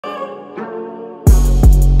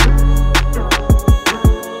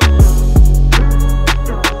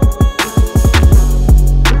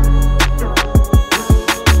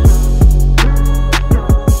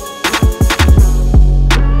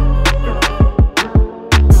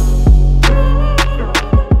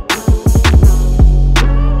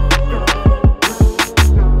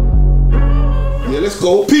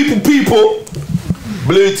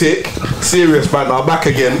Blue Tick, Seriousbanter, back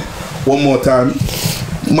again. One more time.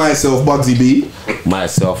 Myself, Bugsy B.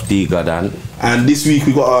 Myself, D. Godan. And this week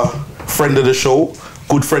we got a friend of the show,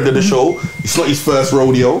 good friend of the show. It's not his first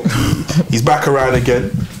rodeo. He's back around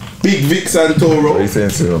again. Big Vic Santoro. What are you saying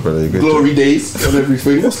to me, brother? You good? Glory days and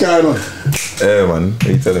everything. What's going on? Yeah, man. What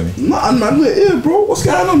are you telling me? Nothing, man. We're here, bro. What's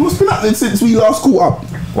going on? What's been happening since we last caught up?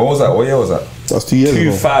 What was that? What year was that? That was 2 years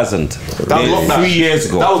ago. 2000. That was lockdown. 3 years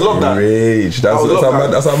ago. That was lockdown. Rage.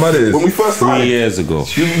 That's how mad it is. When we first started. 3 years ago.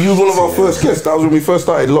 You was one of our first guests. That was when we first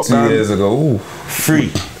started lockdown. 2 years ago. Ooh.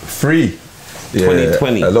 Free. Yeah,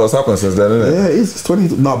 2020. A lot's happened since then, isn't it? Yeah, it's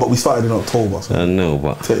 20. No, but we started in October. So. I know,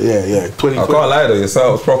 but yeah, 2020. I can't lie though, your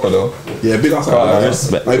setup's proper though. Yeah, big ass.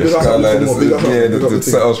 Respect. The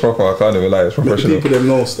setup's proper. I can't even lie, it's professional. People them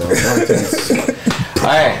know stuff.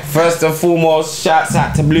 Alright, first and foremost, shouts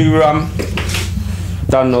out to Blue Rum.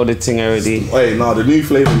 Don't know the thing already. Hey, nah, the new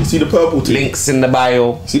flavour. You see the purple thing? Links in the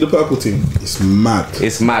bio. See the purple thing? It's mad.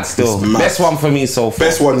 It's mad still. It's mad. Best one for me so far.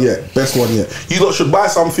 Best one yet. Best one yet. You lot should buy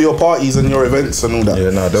some for your parties and your events and all that. Yeah,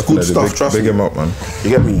 nah, definitely. Good stuff, trust me. Big him up, man. You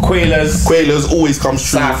get me? Quailers always comes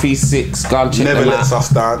true. Southeast 6, go and check Never them lets out. us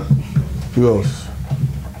down. Who else?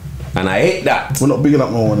 And I hate that. We're not bigging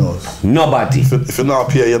up no one else. Nobody. If you're not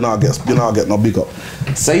up here, you're not get no big up.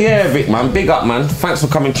 So yeah, Vic, man, big up, man. Thanks for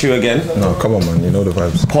coming through again. No, come on, man. You know the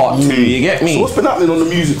vibes. Part 2, you get me? So what's been happening on the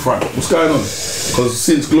music front? What's going on? Because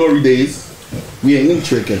since Glory Days, we ain't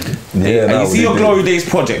into it again. Yeah, and nah, you see your did. Glory Days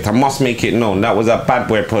project, I must make it known. That was a bad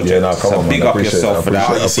boy project. Yeah, nah, come so on, big man. up yourself for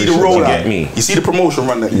that. You see the appreciate rollout. You get me? You see the promotion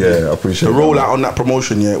run that you did? Yeah, I appreciate the that, rollout man. on that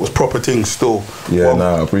promotion. Yeah, it was proper things still. Yeah,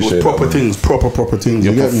 nah, I appreciate it was proper that, man. things, proper things.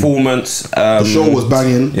 Your you get me? performance. The show was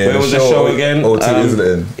banging. Yeah, Where was the show again? Oh,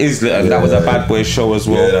 Islington. Islington. That was a bad boy show as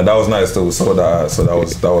well. Yeah, nah, that was nice too. So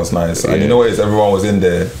that was nice. And you know what? Is everyone was in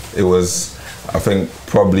there. It was, I think,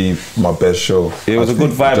 probably my best show. It was a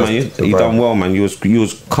good vibe, man. You done well, man. You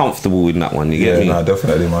was comfortable in that one. You get me? Yeah, nah,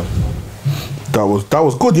 definitely, man. That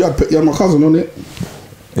was good. You had my cousin on it.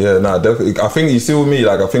 Yeah, nah, definitely. I think you see with me,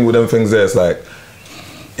 like I think with them things there, it's like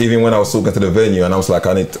even when I was talking to the venue and I was like,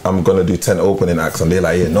 I'm gonna do 10 opening acts, and they're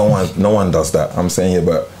like, yeah, no one does that. I'm saying, yeah,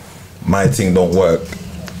 but my thing don't work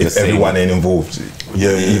if everyone ain't involved.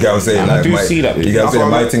 Yeah, you get what I'm saying? And like, I do see that. You get what I'm saying?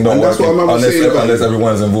 My thing don't work unless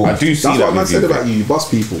everyone's involved. That's I do see that. what man said about you, boss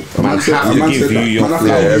people. Man have to give you your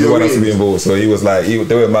everyone has to be involved. So he was like,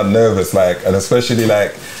 they were mad nervous, like, and especially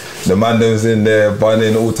like the man that was in there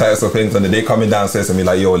bunning all types of things, and then they coming downstairs to me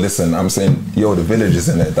like, yo, listen, I'm saying, yo, the village is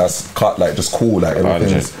in it. That's cut, like, just cool, like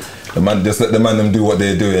everything's. The man, just let the man them do what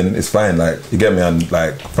they're doing. It's fine, like, you get me. And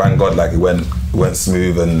like, thank God, like, it went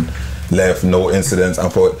smooth and left, no incidents.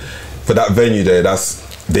 And for that venue there,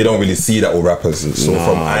 they don't really see that with rappers. So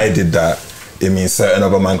from I did that, it means certain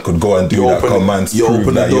other man could go and do that. Come man,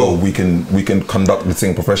 prove that yo, we can conduct the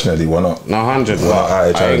thing professionally. Why not? No, 100. I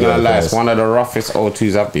ain't gonna lie, it's one of the roughest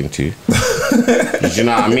O2s I've been to. Do you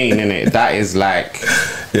know what I mean? Innit? That is like,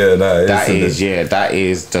 yeah, nah, that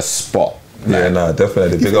is the spot. Yeah, nah,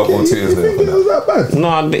 definitely. Big up O2 is there for that. Was that bad?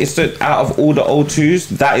 No, it's out of all the O2s,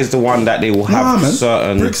 that is the one that they will have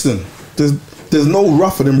certain. Brixton. There's no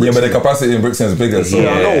rougher than Brixton. Yeah, but the capacity in Brixton is bigger. So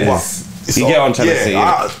Yeah, I know, but you get what I'm trying to say.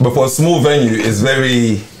 But for a small venue, it's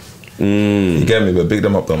very. You get me, but big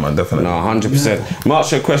them up though, man, definitely. No, 100%. I'll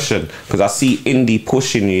ask you a question, because I see indie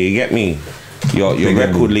pushing you. You get me? Your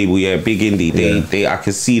record label, yeah, big indie. They I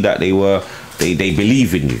can see that they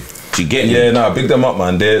believe in you. Do you get me? Yeah, nah, big them up,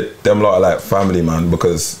 man. Them lot are like family, man,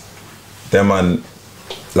 because them man,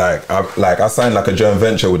 I signed like a joint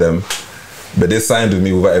venture with them, but they signed with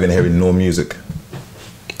me without even hearing no music.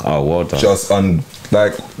 Oh, well done. Just on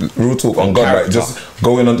like real talk on God, like just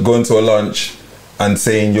going to a lunch and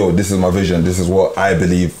saying, yo, this is my vision, this is what I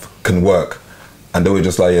believe can work. And they were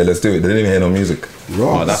just like, yeah, let's do it. They didn't even hear no music.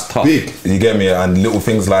 Oh, that's tough. Big. You get me? And little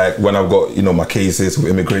things like when I've got, you know, my cases with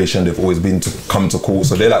immigration, they've always been to come to court.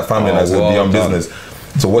 So they're like family, like beyond business.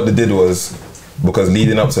 So what they did was, because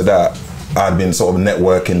leading up to that, I'd been sort of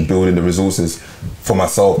networking, building the resources for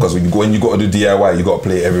myself. Because when you got to do DIY, you got to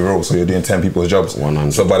play every role. So you're doing 10 people's jobs.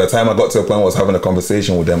 100. So by the time I got to a point where I was having a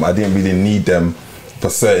conversation with them, I didn't really need them for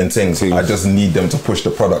certain things. I just need them to push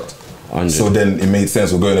the product. 100. So then it made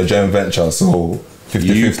sense. We're going to joint venture. So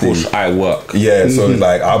 50-50. You push, I work. Yeah, so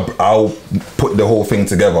like I'll put the whole thing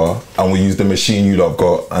together and we use the machine you lot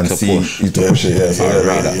got and To see push. you to push it. Yeah,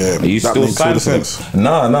 so Are you still signed to them?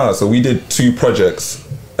 Nah. So we did 2 projects.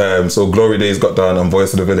 So Glory Days got done and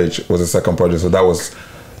Voice of the Village was the second project. So that was,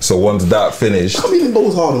 so once that finished. How many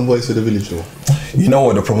goes hard on Voice of the Village though? You know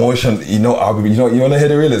what, the promotion, you want to hear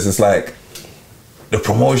the realist, it's like the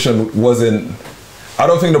promotion wasn't, I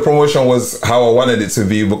don't think the promotion was how I wanted it to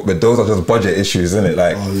be, but those are just budget issues, isn't it?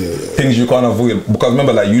 Like things you can't avoid. Because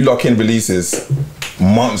remember, like you lock in releases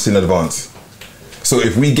months in advance. So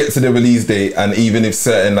if we get to the release date, and even if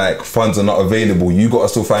certain like funds are not available, you got to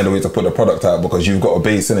still find a way to put the product out because you've got a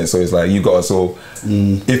base in it. So it's like you got to. So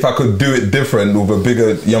if I could do it different with a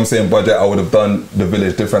bigger, you know what I'm saying, budget, I would have done the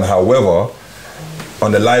village different. However,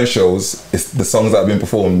 on the live shows, it's the songs that have been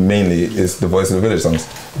performed mainly is the Voice of the Village songs.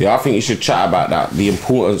 Yeah, I think you should chat about that. The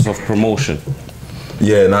importance of promotion.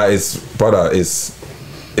 Yeah, nah, it's brother. It's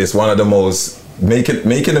one of the most making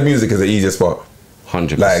the music is the easiest part.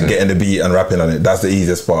 100%. Like getting the beat and rapping on it, that's the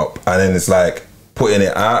easiest part. And then it's like putting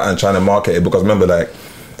it out and trying to market it, because remember, like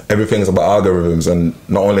everything's about algorithms, and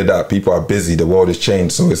not only that, people are busy, the world has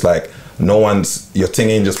changed, so it's like your thing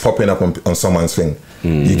ain't just popping up on someone's thing.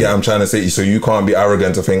 You get what I'm trying to say? So you can't be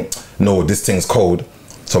arrogant to think, no, this thing's cold,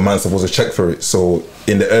 so man's supposed to check for it. So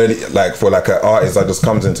in the early, like for like an artist that just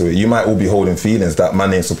comes into it, you might all be holding feelings that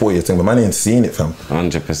man ain't support your thing, but man ain't seeing it, fam.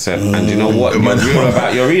 100%. And you know what?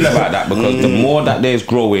 You're real about that, because the more that there's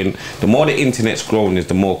growing, the more the internet's growing, is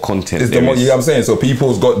the more content it's the more, you know what I'm saying? So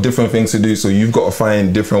people's got different things to do, so you've got to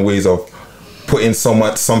find different ways of putting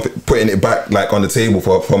putting it back like on the table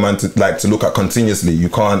for man to like to look at continuously. You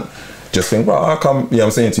can't just think, well, how come, you know what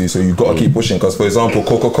I'm saying to you? So you've got to keep pushing, because for example,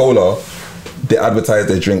 Coca-Cola, they advertise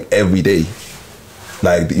their drink every day.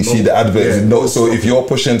 Like you see the adverts. So if you're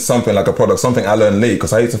pushing something like a product, something I learned late,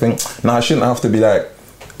 because I used to think, nah, I shouldn't have to be like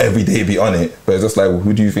every day be on it. But it's just like, well,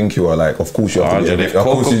 who do you think you are? Like, of course you have to be. If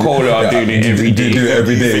Coca-Cola are doing it every day, do it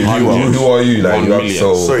every day. You do all you like. You have,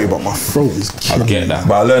 so sorry, but my throat is killing. I get that.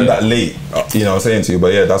 But I learned that late. You know what I'm saying to you.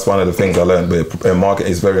 But yeah, that's one of the things I learned. But market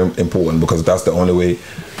is very important, because that's the only way.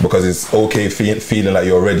 Because it's okay feeling like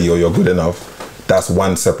you're ready or you're good enough. That's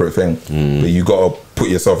one separate thing. But you got to put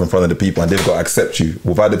yourself in front of the people, and they've got to accept you.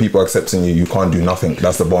 Without the people accepting you, you can't do nothing.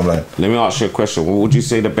 That's the bottom line. Let me ask you a question. What would you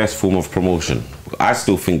say the best form of promotion? I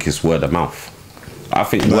still think it's word of mouth. I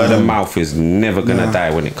think word of mouth is never gonna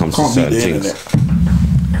die when it comes to certain things.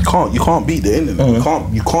 You can't beat the internet.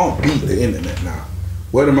 You can't beat the internet now.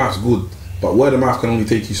 Word of mouth's good, but word of mouth can only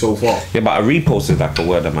take you so far. Yeah, but a repost is like a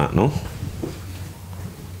word of mouth, no?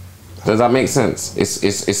 Does that make sense?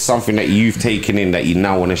 It's something that you've taken in that you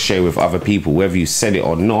now want to share with other people, whether you said it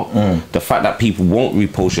or not. The fact that people won't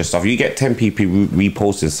repost your stuff, you get 10 people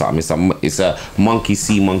reposting something. It's a monkey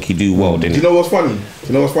see, monkey do world. Do you know what's funny?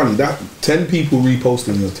 That 10 people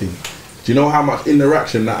reposting your thing. Do you know how much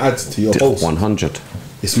interaction that adds to your post? 100.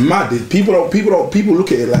 It's mad. People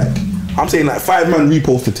look at it like, I'm saying like 5 man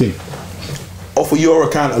repost the thing. Off of your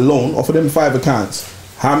account alone, off of them 5 accounts,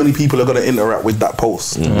 how many people are gonna interact with that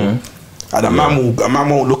post? And a man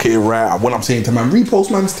won't look at it right. When I'm saying to man,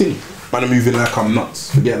 repost man's thing, man are moving like I'm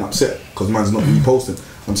nuts for getting upset because man's not reposting.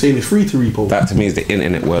 I'm saying it's free to repost. That to me is the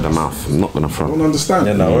internet word of mouth. I'm not gonna front. I don't understand.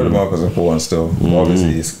 Yeah, no, word of mouth is important still.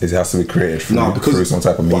 Obviously, it has to be created through some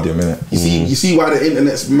type of medium, innit? You see why the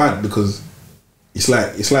internet's mad? Because it's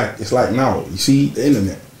like now. You see the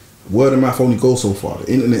internet. Word of mouth only goes so far.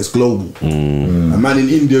 The internet's global. A man in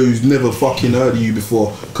India who's never fucking heard of you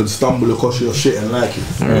before could stumble across your shit and like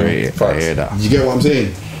it. I hear that. You get what I'm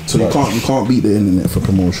saying? So you can't beat the internet for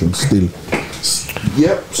promotion still.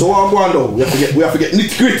 Yep. So what I'm going though, we have to get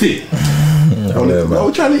nitty gritty.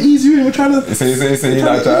 We're trying to ease you in. We're trying to. I see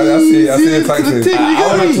it. I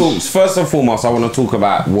want to talk. First and foremost, I want to talk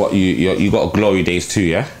about what you got. Glory Days too,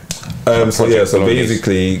 yeah. So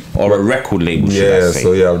basically, or a record label.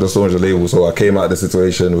 I've just launched a label. So I came out of the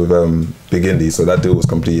situation with Big Indie, so that deal was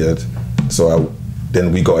completed. So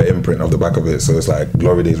then we got an imprint off the back of it. So it's like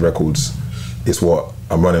Glory Days Records is what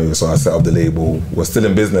I'm running with. So I set up the label. We're still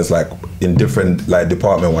in business, like in different like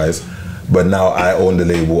department wise, but now I own the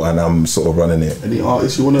label and I'm sort of running it. Any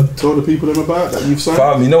artists you want to tell the people them about that you've signed?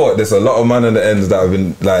 Fam, you know what? There's a lot of man on the ends that have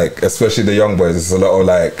been like, especially the young boys. There's a lot of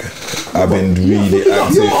like, I've been really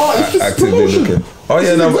actively looking. Oh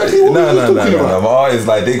yeah, no. My artists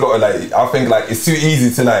like they got like, I think like it's too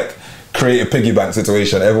easy to like create a piggy bank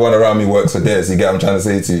situation. Everyone around me works for theirs. You get what I'm trying to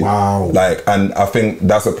say to you? Wow. Like, and I think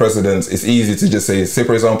that's a precedence. It's easy to just say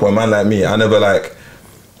for example, a man like me, I never like.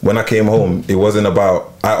 When I came home, it wasn't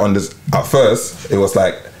about, at first, it was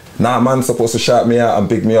like, nah, man's supposed to shout me out and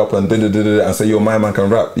pick me up and and say, yo, my man can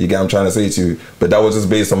rap. You get what I'm trying to say to you? But that was just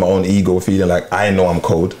based on my own ego, feeling like I know I'm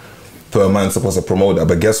cold. For a man supposed to promote that.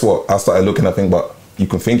 But guess what? I started looking, I think, but you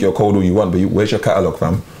can think you're cold all you want, but where's your catalogue,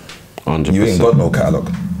 fam? 100%. You ain't got no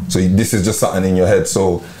catalogue. So this is just something in your head.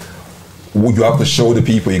 So you have to show the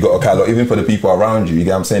people you got a catalogue, even for the people around you. You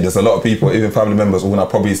get what I'm saying? There's a lot of people, even family members, who I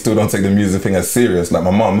probably still don't take the music thing as serious. Like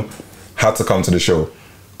my mum had to come to the show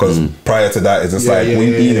Because prior to that, it's just like, what are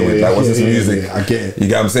you dealing with? Like, what's this music? I get it. You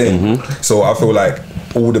get what I'm saying? So I feel like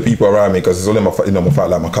all the people around me, because it's only my fact,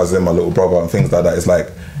 like my cousin, my little brother, and things like that. It's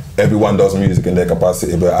like everyone does music in their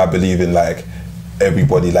capacity, but I believe in like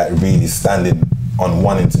everybody like really standing on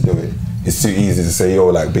wanting to do it. It's too easy to say, yo,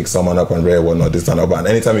 like big someone up and rare, whatnot, this and that. And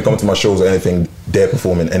anytime you come to my shows or anything, they're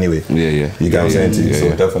performing anyway. You get what I'm saying to you?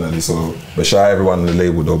 So definitely. So, but shout out everyone on the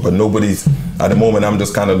label though. But nobody's, at the moment, I'm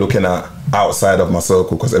just kind of looking at outside of my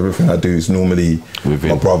circle, because everything I do is normally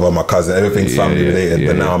my brother, my cousin, everything's family related.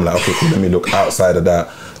 But now I'm like, okay, cool, let me look outside of that.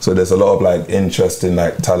 So there's a lot of like interesting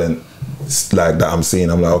like talent like that I'm seeing.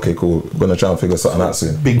 I'm like, okay, cool, we're gonna try and figure something out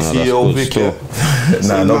soon. Big CEO Vic.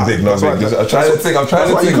 Nah, not big. I'm trying to think.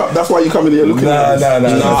 That's why you come in here looking at this. Nah,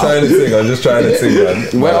 I'm trying to think. I'm just trying to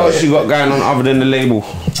think, man. What else you got going on other than the label?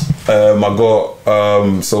 I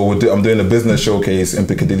got so I'm doing a business showcase in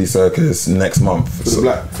Piccadilly Circus next month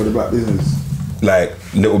for the black business. Like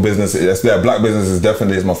little business, black business is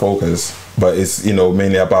definitely my focus, but it's, you know,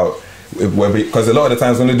 mainly about, because a lot of the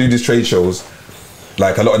times when they do these trade shows,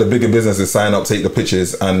 like a lot of the bigger businesses sign up, take the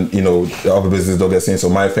pictures, and you know the other businesses don't get seen. So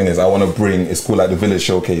my thing is, I want to bring, it's called like the Village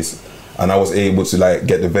Showcase, and I was able to like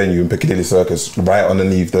get the venue in Piccadilly Circus right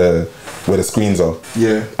underneath where the screens are.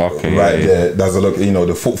 Yeah. Okay. Right there. That's a look. You know,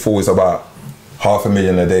 the footfall is about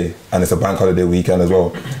 500,000 a day, and it's a bank holiday weekend as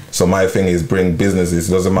well. So my thing is bring businesses.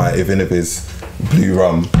 Doesn't matter even if it's Blue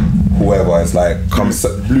Rum, whoever. It's like come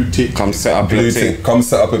set up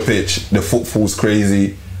a pitch. The footfall's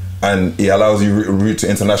crazy. And it allows you route to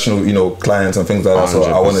international, you know, clients and things like that. 100%. So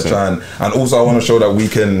I want to try and also I want to show that we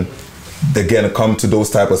can, again, come to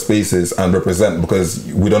those type of spaces and represent, because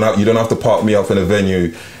you don't have to park me up in a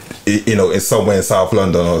venue, you know, it's somewhere in South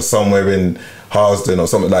London or somewhere in Harsden or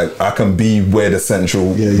something. Like I can be where the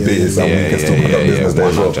central bit is, and we can still put up business there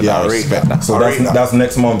as well. Yeah, I respect that. So that's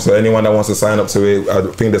next month. So anyone that wants to sign up to it, I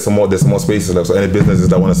think there's some more spaces left. So any businesses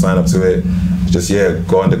that want to sign up to it, just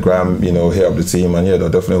go on the gram, you know, hit up the team, and they'll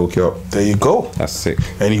definitely hook you up. There you go. That's sick.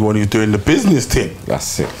 Anyone who's doing the business thing. That's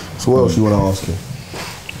sick. So what else you want to ask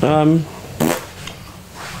him?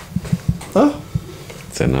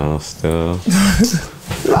 Don't know still.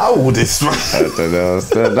 Loudest, man. I don't know.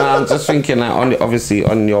 Still, nah, I'm just thinking that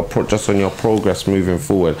on your progress moving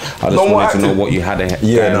forward. I just wanted to know what you had ahead.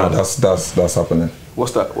 Yeah, no, that's happening.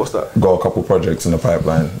 What's that? Got a couple projects in the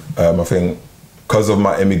pipeline. I think because of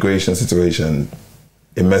my immigration situation,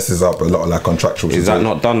 it messes up a lot of like contractual. Is that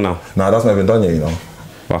not done now? No, that's not even done yet, you know.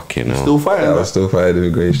 Fucking hell. Still fighting. Yeah, I'm still fighting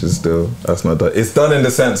immigration still. That's not done. It's done in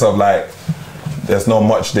the sense of like, there's not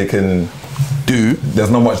much they can do.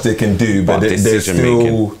 But they're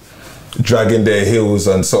still dragging their heels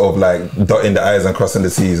and sort of like dotting the I's and crossing the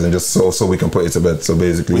T's, and just so we can put it to bed. So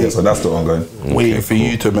basically, so that's still ongoing. Waiting for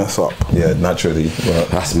you to mess up. Yeah, naturally.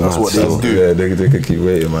 That's what they do. Yeah, they could keep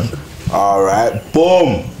waiting, man. All right,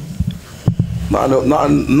 boom.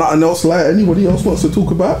 Nothing else like anybody else wants to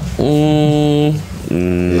talk about? No.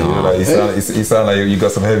 You sound like you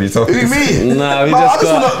got some heavy talking. What do you mean? No, we just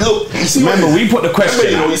got. Look, you see, remember, we put the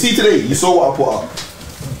question. You see today, you saw what I put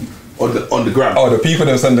up on the gram. Oh, the people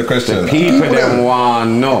that send the question. The people them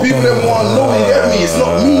want know. People them want know. You get me? It's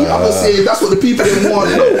not me. I'm gonna say that's what the people them want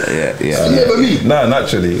know. Yeah. It's never me. Nah,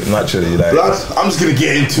 naturally, like. Blood, I'm just gonna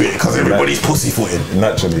get into it because everybody's pussyfooting.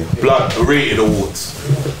 Naturally. Blood rated awards.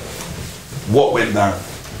 What went down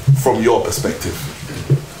from your perspective?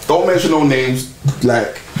 Don't mention no names,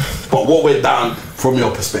 but what went down from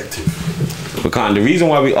your perspective? Because the reason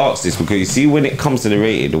why we asked this, because you see, when it comes to the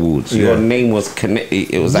rated awards, your name was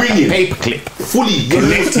connected. It was like a paperclip, fully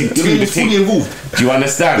connected to the thing. Fully involved. Do you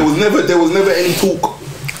understand? There was never any talk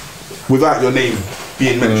without your name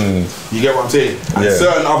being mentioned. You get what I'm saying? And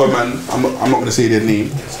certain other man, I'm not going to say their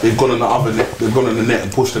name. They've gone on the net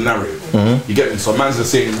and pushed the narrative. You get me? So man's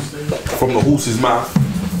just saying from the horse's mouth.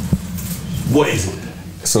 What is it?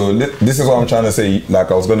 So this is what I'm trying to say.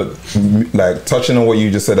 Like I was gonna, like touching on what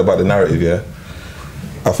you just said about the narrative. Yeah,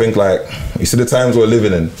 I think like you see the times we're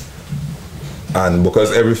living in, and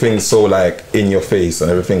because everything's so like in your face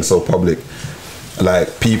and everything's so public,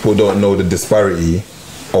 like people don't know the disparity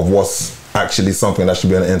of what's actually something that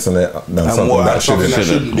should be on the internet and something that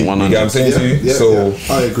shouldn't be. You get what I'm saying to you?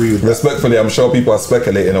 I agree with that. Respectfully, I'm sure people are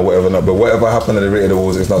speculating or whatever, but whatever happened at the rated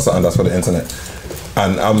awards, it's not something that's for the internet.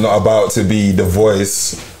 And I'm not about to be the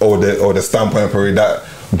voice or the standpoint parade that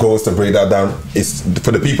goes to break that down. It's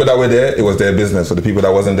for the people that were there, it was their business. For the people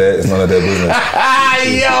that wasn't there, it's none of their business.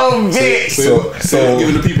 Yo, bitch. So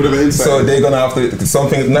giving the people the insight. So they're gonna have to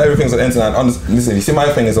something. Not everything's on the internet. Listen, you see, my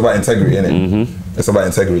thing is about integrity, innit? It's about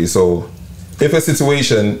integrity. So if a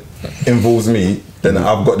situation involves me, then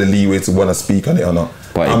I've got the leeway to want to speak on it or not.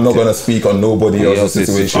 But I'm not gonna speak on nobody else's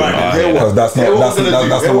situation because that's not my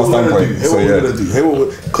standpoint. So yeah,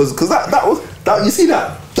 because that you see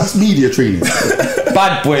that's media training.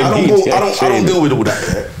 Bad boy. I don't deal with all that.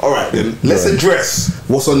 Yeah? All right, then let's address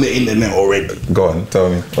what's on the internet already. Go on, tell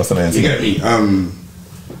me what's on the internet. You get me?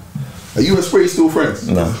 Are you and Spray still friends?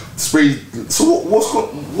 No. Spray. So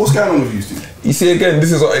what's going on with you two? You see, again,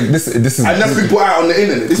 this is and that's been put out on the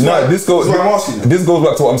internet. This goes. I'm asking. This goes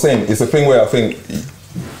back to what I'm saying. It's a thing where I think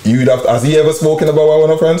you'd have. Has he ever spoken about why we're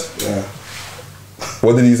not friends? Yeah.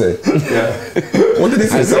 What did he say? Yeah. What did he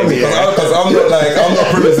say? Tell me, because I'm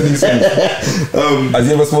not privy to these things. Has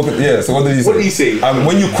he ever spoken? Yeah. So what did he say? What did he say?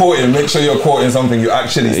 When you quote him, make sure you're quoting something you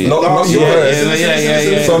actually not your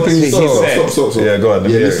words. Something you saw. Stop. Yeah, go on.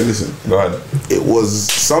 Listen. Go on. It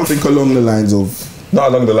was something along the lines of. Not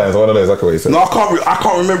along the lines. I want to know exactly what he said. No, I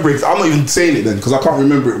can't remember it. I'm not even saying it then because I can't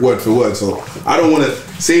remember it word for word. So I don't want to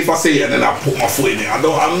say if I say it and then I put my foot in it. I'm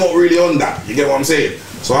not really on that. You get what I'm saying?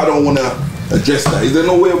 So I don't want to address that. Is there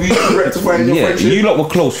no way of you rectifying your friendship? You lot were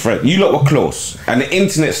close, friend. You lot were close, and the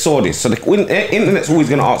internet saw this. So the internet's always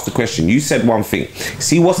going to ask the question. You said one thing.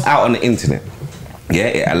 See what's out on the internet. Yeah,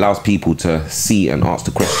 it allows people to see and ask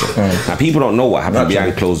the question. Now people don't know what happened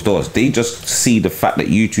behind closed doors. They just see the fact that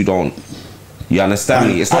you two don't. You understand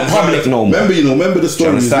me? It's not public no more. Remember the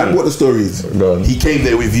story. Remember what the story is. He came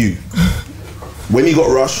there with you. When he got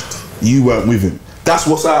rushed, you weren't with him. That's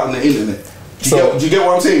what's out on the internet. Do you get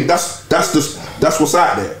what I'm saying? That's what's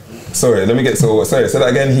out there. Sorry, let me get sorry. Say that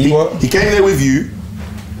again. He what? He came there with you,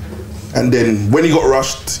 and then when he got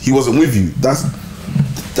rushed, he wasn't with you.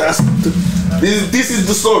 This is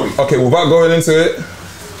the story. Okay, without going into it,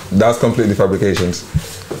 that's completely fabrications.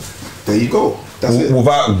 There you go. That's it.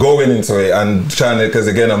 Without going into it and trying to, because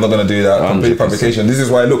again, I'm not going to do that. Complete fabrication. This is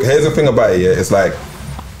why, look, here's the thing about it, yeah. It's like,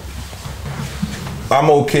 I'm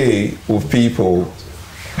okay with people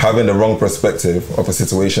having the wrong perspective of a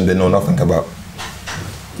situation they know nothing about.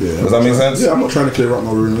 Yeah, does that make sense? Yeah, I'm not trying to clear up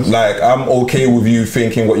my rumors. Like, I'm okay with you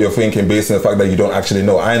thinking what you're thinking based on the fact that you don't actually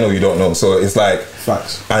know. I know you don't know. So it's like,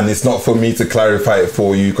 facts. And it's not for me to clarify it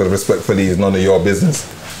for you because respectfully, it's none of your business.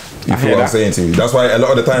 You feel what I'm saying to you? That's why a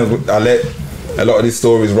lot of the times I let a lot of these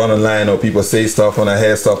stories run online or people say stuff when I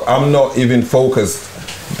hear stuff. I'm not even focused.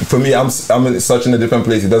 For me, I'm such in a different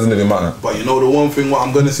place. It doesn't even matter. But you know the one thing what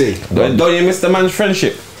I'm gonna say. Don't you miss the man's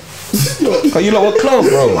friendship? Cause you lot were close,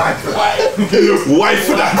 bro. Why for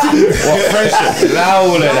that? What friendship?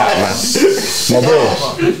 All of that, man. My bro,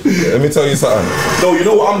 let me tell you something. No, you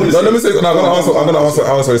know what I'm gonna say. No, let me say. No, I'm gonna answer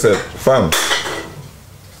what he said. Fam,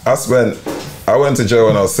 I went to jail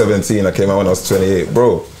when I was 17. I came out when I was 28,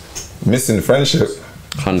 bro. Missing friendship.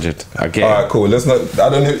 100. I get it. Alright, cool. Let's not. I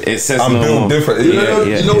don't know. It says I'm no built more. different. You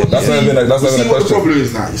know, that's not even a question. You see what the problem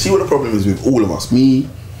is now. You see what the problem is with all of us. Me,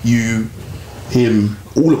 you, him,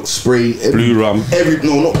 all of Spray, Blue Rum.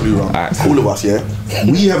 No, not Blue Rum. All of us, yeah.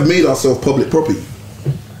 We have made ourselves public property.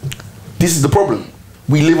 This is the problem.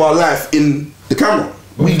 We live our life in the camera.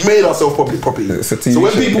 We've made ourselves public property. It's a TV so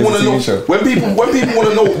when show. people want to know, when people want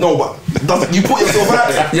to know, no, but you put yourself out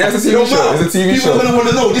there. Yeah, it's a TV show. It's a TV show. People are going to want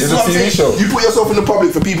to know. This is what I'm saying. You put yourself in the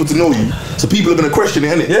public for people to know you, so people are going to question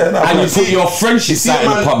it, innit? Yeah, and you put your friendship out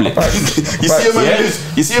in the public.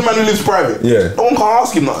 You see a man who lives private. Yeah. No one can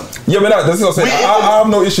ask him nothing. Yeah, but this is what I'm saying. I have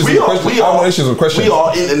no issues with questions. I have no issues with questions. We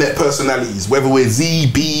are internet personalities, whether we're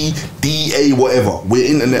Z, B, D, A, whatever. We're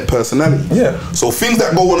internet personalities. Yeah. So things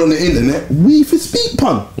that go on the internet, we for speak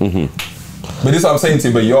pun. But this is what I'm saying to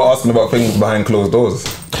you, but you're asking about things behind closed doors.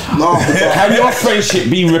 No. Can your friendship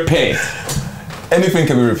be repaired? Anything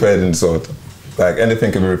can be repaired in sort. Like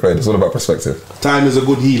anything can be repaired. It's all about perspective. Time is a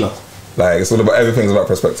good healer. Like it's all about everything's about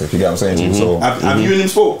perspective. You get what I'm saying to you? So have you and him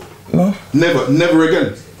spoke? No. Never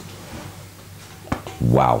again.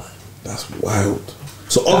 Wow. That's wild.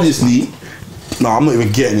 So obviously, no, I'm not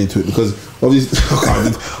even getting into it because obviously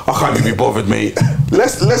I can't even be bothered, mate.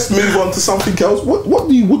 Let's move on to something else. What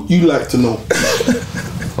do you like to know?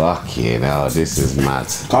 Fucking hell, this is mad.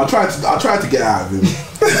 I tried to get out of him.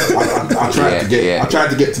 I tried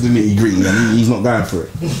to get to the nitty gritty, and he's not going for it.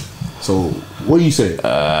 So what do you say?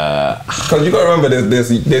 Because you got to remember,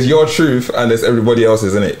 there's your truth and there's everybody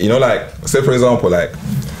else's, isn't it? You know, like say for example, like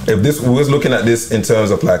if we was looking at this in terms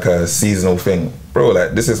of like a seasonal thing, bro.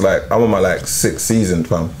 Like this is like I'm on my like 6th season,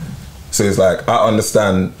 fam. So it's like I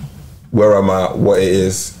understand where I'm at, what it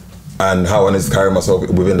is, and how I need to carry myself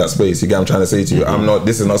within that space. You get what I'm trying to say to you?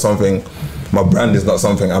 This is not something my brand is not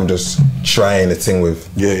something I'm just trying a thing with.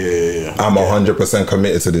 Yeah. I'm 100%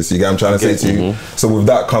 committed to this. You get what I'm trying to say to you? So with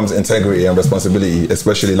that comes integrity and responsibility,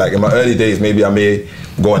 especially like in my early days, maybe I may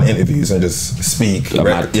go on interviews and just speak, you know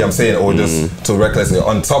what I'm saying, or just to recklessly.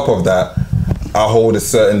 On top of that, I hold a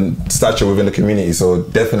certain stature within the community, so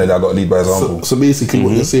definitely I got to lead by example. So basically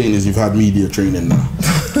what you're saying is you've had media training now.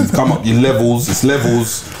 You've come up your levels, it's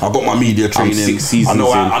levels. I've got my media training. 6 seasons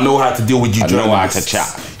I know how to deal with you journalists. I know how to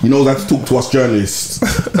chat. You know how to talk to us journalists.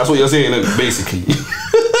 That's what you're saying, basically.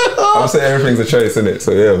 I'm saying everything's a choice, isn't it?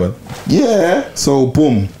 So yeah, man. Yeah, so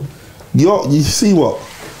boom. You see what?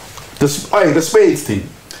 The spades thing.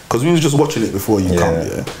 Because we was just watching it before you come,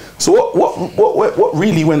 yeah. So what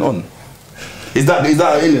really went on? Is that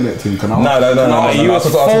an internet thing? Can I ask? No. You was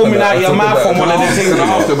foaming out your mouth on one of the things. Can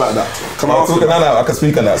I ask about that? I can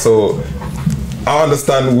speak on that. So I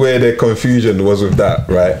understand where the confusion was with that,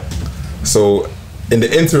 right? So in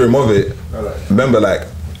the interim of it, remember, like,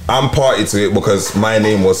 I'm party to it because my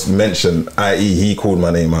name was mentioned, i.e. he called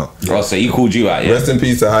my name out. Oh, so he called you out, yeah? Rest in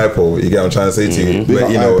peace to Hypo, you get what I'm trying to say to you. But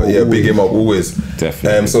you know, big him up always.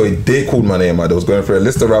 Definitely. So they called my name out. They was going through a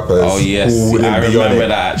list of rappers. Oh yes, who I be on remember it,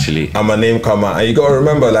 that actually. and my name come out. And you gotta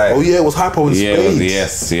remember, like, oh yeah, it was Hypo in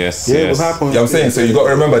Spades. Yes. It was Hypo in you know what I'm saying? So you gotta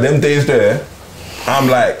remember them days there, I'm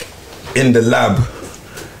like in the lab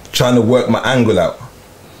trying to work my angle out.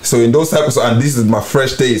 So in those types of, and this is my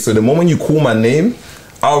fresh days. So the moment you call my name,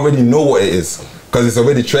 I already know what it is because it's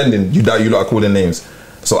already trending. You lot are calling names,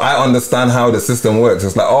 so I understand how the system works.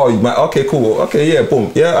 It's like, oh, you might, okay, cool, okay, yeah,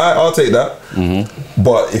 boom, yeah, I'll take that.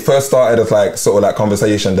 But it first started as like sort of like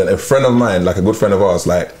conversation. Then a friend of mine, like a good friend of ours,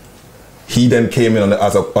 like he then came in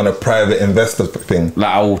on a private investor thing.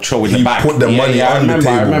 Like, I'll throw in the back. He put the money on the table.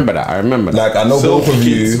 I remember that. Like, I know both of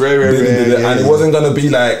you, and it wasn't gonna be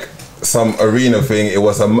like some arena thing. It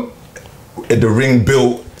was the ring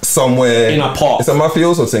built somewhere in a park. It's a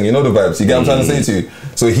mafioso thing, you know the vibes. You get what I'm trying to say to you.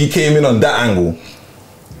 So he came in on that angle,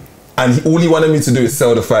 and all he wanted me to do is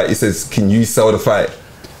sell the fight. He says, "Can you sell the fight?"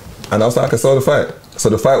 And I was like, "I can sell the fight." So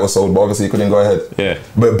the fight was sold, but obviously he couldn't go ahead. Yeah.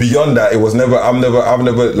 But beyond that, it was never. I've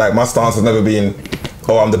never like, my stance has never been,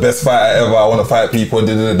 oh, I'm the best fighter ever, I want to fight people.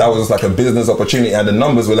 That was just like a business opportunity, and the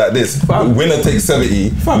numbers were like this: winner takes 70,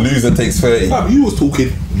 loser takes 30. You was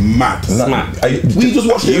talking mad. We just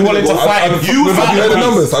watched it. You wanted to fight. Have you heard the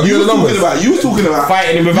numbers? Have you heard the numbers? You was talking about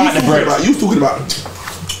fighting him without the bread. You was talking about,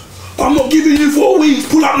 I'm not giving you 4 weeks.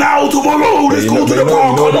 Pull up now, tomorrow. Let's go to the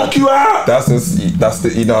park. I'll knock you out. That's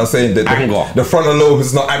the, you know what I'm saying? The frontal lobe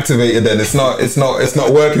is not activated. Then it's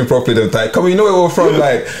not working properly. Then like, come on, you know where we're from.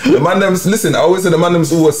 Like the man them's, listen, I always say the man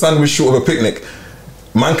them's all a sandwich short of a picnic.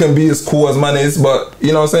 Man can be as cool as man is, but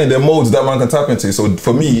you know what I'm saying? There are modes that man can tap into. So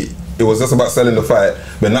for me, it was just about selling the fight.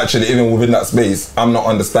 But naturally, even within that space, I'm not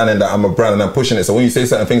understanding that I'm a brand and I'm pushing it. So when you say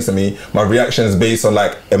certain things to me, my reaction is based on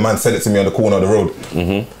like a man said it to me on the corner of the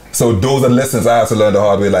road. So those are lessons I have to learn the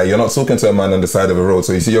hard way. Like, you're not talking to a man on the side of a road,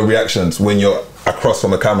 so you see your reactions when you're across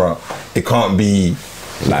from a camera. It can't be,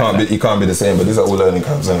 it can't be the same. But these are all learning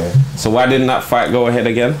curves anyway. So why didn't that fight go ahead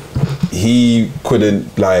again? He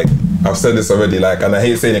couldn't, like, I've said this already, like, and I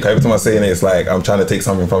hate saying it, 'cause every time I'm saying it, it's like I'm trying to take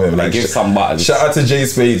something from him. Like, give some buttons. Shout out to Jay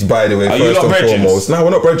Spades, by the way, first and foremost. No, we're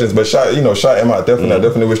not brethren, but shout him out. Definitely, I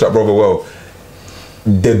definitely wish that brother well.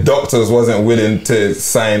 The doctors wasn't willing to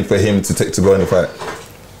sign for him to go in the fight.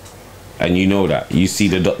 And you know that. You see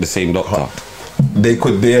the same doctor. They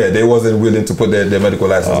wasn't willing to put their medical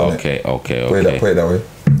license on it. Okay. Put it that way.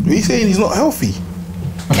 Are you saying he's not healthy?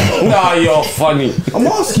 Nah, you're funny. I'm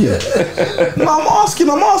asking. I'm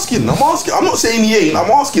not saying he ain't.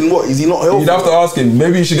 I'm asking, what, is he not healthy? You'd have to ask him.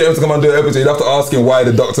 Maybe you should get him to come and do an episode. You'd have to ask him why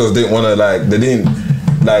the doctors didn't want to, they didn't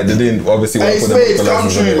obviously want to put the medical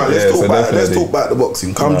license on it. Man. Let's talk about the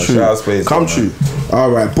boxing. Come true.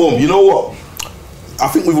 All right, boom. You know what? I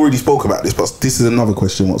think we've already spoke about this, but this is another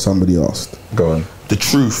question what somebody asked. Go on. The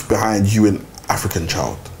truth behind you and African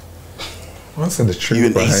Child. I said the truth you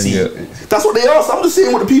and behind AC. you. That's what they asked. I'm just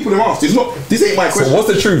saying what the people have asked. This ain't my question. So what's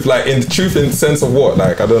the truth? Like, in truth in the sense of what?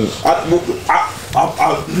 Like, I don't.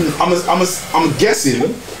 I'm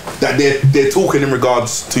guessing that they're talking in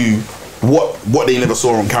regards to what they never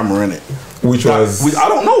saw on camera, innit? Which was I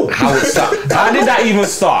don't know how it started. How did that even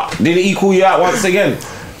start? Did he call you out once again?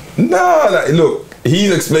 No, look.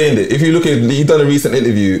 He's explained it. If you look at, he's done a recent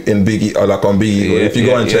interview in Biggie, or like on Biggie. If you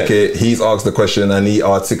go and check it, he's asked the question and he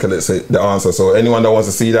articulates the answer. So anyone that wants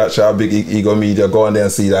to see that, shout out Big Ego Media, go on there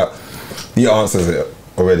and see that. He answers it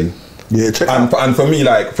already. Yeah, check and, and for me,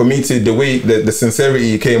 the way the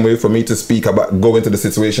sincerity he came with, for me to speak about, go into the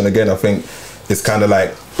situation again, I think it's kind of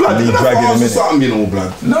like Blood, me you dragging him in. something, you know,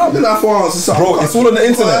 blood. No. You have to answer something. Bro, it's all on the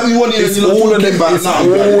internet. It's all on the internet.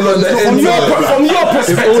 From your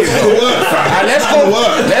perspective, and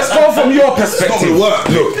let's go from your perspective. Look,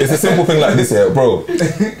 it's a simple thing like this here, bro.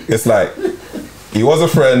 It's like he was a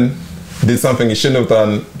friend, did something he shouldn't have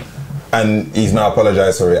done, and he's now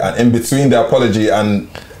apologized for it. And in between the apology and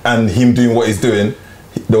him doing what he's doing,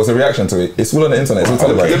 there was a reaction to it. It's all on the internet. It's all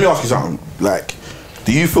televised. Let me ask you something. Like,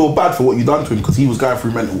 do you feel bad for what you done to him because he was going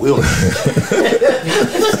through mental illness?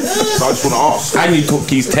 So I just want to ask. And you took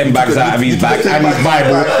his 10 bags out of his bag and his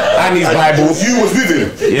Bible and his Bible. You was with him.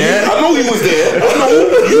 Yeah. I know he was there. I know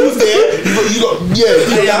you was there.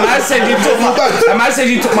 Yeah. I said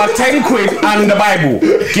you took my 10 quid and the Bible.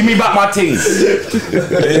 Give me back my things.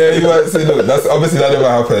 Yeah, you might say, look, that's obviously that never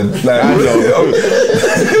happened. Like,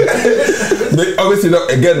 obviously not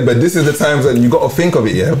again, but this is the times when you got to think of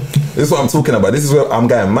it. Yeah, this is what I'm talking about. This is where I'm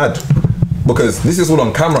getting mad because this is all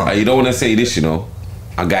on camera. You don't want to say this, you know.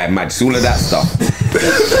 I'm getting mad. It's all of that stuff.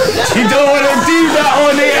 You don't want to do that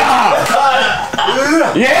on here.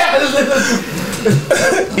 Yeah.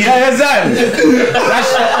 You understand?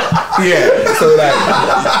 Yeah. So like,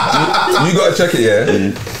 you gotta check it. Yeah.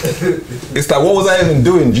 It's like, what was I even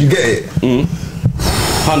doing? Do you get it?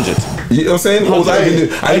 100. You know what I'm saying? What was I even doing?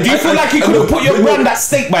 Do you feel like you could have put your brand at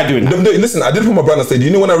stake by doing that? Listen, I did put my brand at stake. Do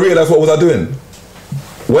you know when I realised what was I doing?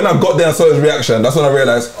 When I got there and saw his reaction, that's when I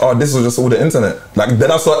realised, oh, this was just all the internet. Like,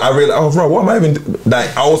 then I realised, oh, bro, what am I even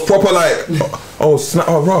like? I was proper like, oh, snap,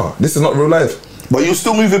 oh, bro, this is not real life. But you're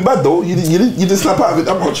still moving bad though. You didn't snap out of it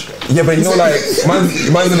that much. Yeah, but you know, like,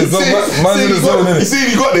 man's in the zone. Man's in the zone, innit? You see,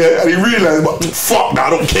 he got there and he realised, but fuck, I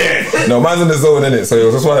don't care. No, man's in the zone, innit? So it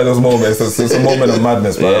was just one of those moments. It's a moment of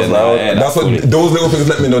madness, bro. That's what those little things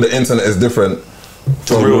let me know the internet is different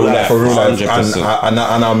for real life. For real life, and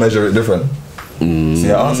I'll measure it different. See,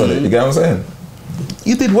 I answered it. You get what I'm saying?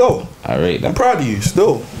 You did well. I rate that. I'm proud of you.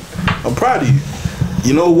 Still, I'm proud of you.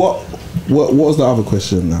 You know what? What was the other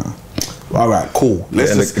question now? All right, cool.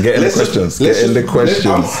 Let's get in the questions.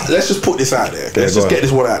 Let's just put this out there. Let's just get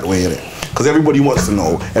this one out of the way, innit? Because everybody wants to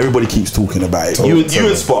know. Everybody keeps talking about it. You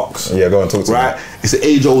and Sparks. Yeah, go on, talk to me. Right? It's an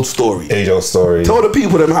age-old story. Age-old story. Tell the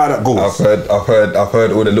people them how that goes. I've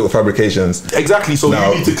heard all the little fabrications. Exactly. So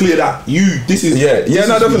now, you need to clear that.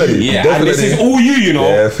 Definitely. Yeah, and this is all you know.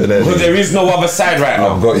 Definitely. Because there is no other side right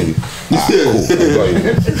now. I've got you. Cool.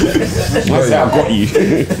 I've got you.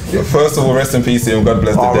 First of all, rest in peace to him. God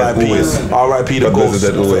bless the dead always. R.I.P. the ghost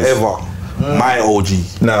forever. My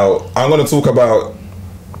OG. Now, I'm going to talk about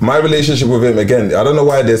my relationship with him again. I don't know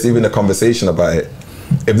why there's even a conversation about it.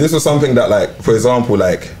 If this was something that, like, for example,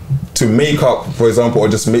 like, to make up, for example, or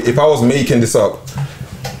just if I was making this up,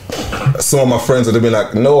 some of my friends would have been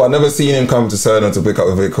like, no, I never seen him come to Cerner to pick up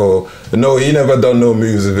a vehicle. No, he never done no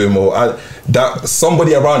moves with him. Or that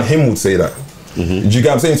somebody around him would say that. Do you get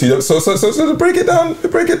what I'm saying to you? So to break it down,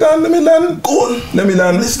 let me land. Go on. Let me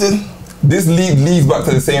land. Listen. This leads back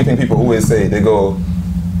to the same thing people always say. They go,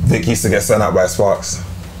 Vic used to get sent out by Sparks.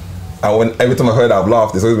 And every time I heard that, I've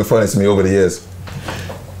laughed. It's always been funny to me over the years.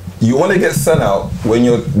 You only get sent out when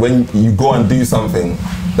you go and do something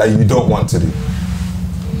that you don't want to do.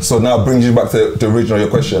 So now it brings you back to the original your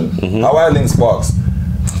question. How I link Sparks?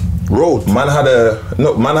 Road. Man had a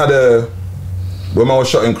when I was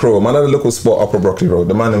shot in Crow, man had a local spot Upper Broccoli Road.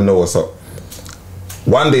 The man didn't know what's up.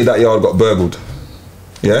 One day that yard got burgled.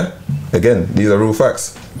 Yeah? Again, these are real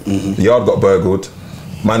facts. The yard got burgled.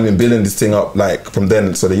 Man been building this thing up like from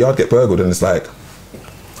then, so the yard get burgled and it's like,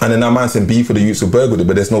 and then that man saying B for the youths who burgled it,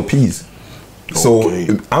 but there's no P's. So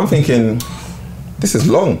I'm thinking, this is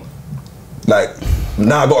long. Like,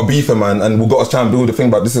 now I got a beefer, man, and we've got to try and build the thing,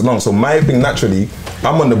 but this is long. So my thing naturally,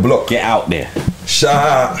 I'm on the block. Get out there. Shout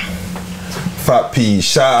out Fat P,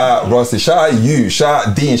 shout out Rossi, shout out you, shout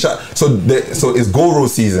out Dean, so it's Goro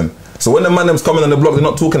season. So when the man them's coming on the block, they're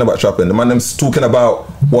not talking about trapping. The man them's talking about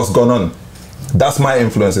what's gone on. That's my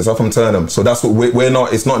influences. I'm from Turnham, so that's what we're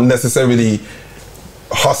not. It's not necessarily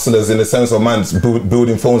hustlers in the sense of man's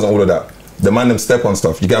building phones and all of that. The man them step on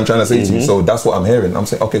stuff. You get what I'm trying to say to you? So that's what I'm hearing. I'm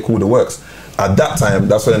saying, okay, cool, it works. At that time,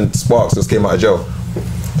 that's when Sparks just came out of jail.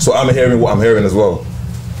 So I'm hearing what I'm hearing as well.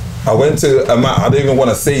 I went to a man, I don't even want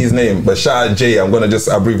to say his name, but shout out Jay, I'm going to just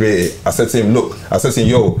abbreviate it. I said to him, look,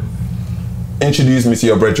 yo, introduce me to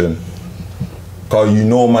your brethren. Because you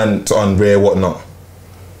know man to unrear whatnot.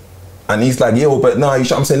 And he's like, yo, but nah,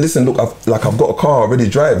 I'm saying, listen, look, I've got a car, I already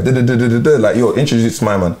drive. Like, yo, introduce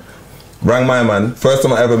my man. Rang my man. First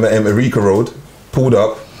time I ever met him, Eureka Road. Pulled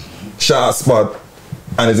up. Shout out Spud.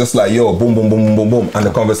 And it's just like, yo, boom, boom, boom, boom, boom, boom. And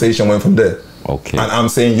the conversation went from there. Okay. And I'm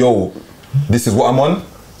saying, yo, this is what I'm on.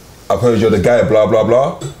 I've heard you're the guy, blah, blah,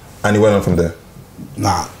 blah. and he went on from there.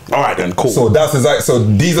 Nah. All right then, cool. So that's exactly. So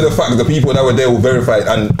these are the facts. The people that were there will verify it.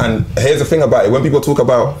 And here's the thing about it. When people talk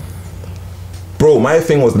about, bro, my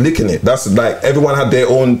thing was licking it. That's like everyone had their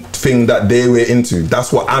own thing that they were into.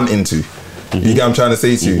 That's what I'm into. You get what I'm trying to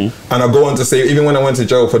say to you. And I go on to say, even when I went to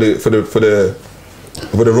jail for the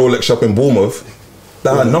Rolex shop in Bournemouth,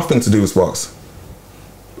 that had nothing to do with Sparks.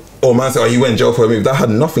 Or man said, oh, you went in jail for a move. That had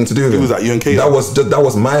nothing to do with it. Was that you and Kate? That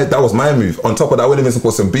was my move. On top of that, I wasn't even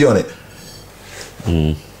supposed to be on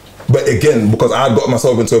it. But again, because I got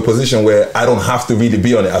myself into a position where I don't have to really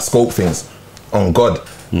be on it. I scope things on God.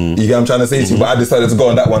 You get what I'm trying to say to you? But I decided to go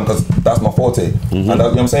on that one because that's my forte. And that, you know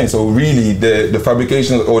what I'm saying? So really, the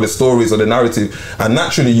fabrications or the stories or the narrative, and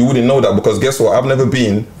naturally you wouldn't know that because guess what? I've never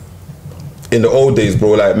been in the old days,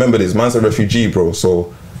 bro. Like, remember this, man's a refugee, bro.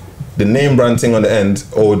 So the name brand thing on the end,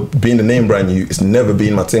 or being the name brand it's never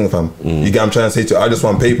been my thing, fam. You get what I'm trying to say to you? I just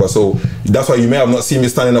want paper. So that's why you may have not seen me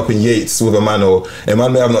standing up in Yates with a man, or a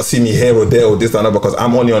man may have not seen me here or there or this and that, because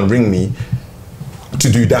I'm only on Ring Me to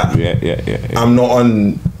do that. Yeah. I'm not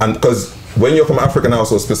on, and because when you're from an African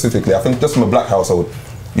household specifically, I think just from a black household,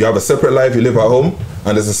 you have a separate life, you live at home,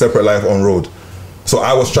 and there's a separate life on road. So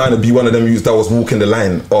I was trying to be one of them youths that was walking the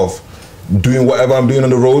line of doing whatever I'm doing on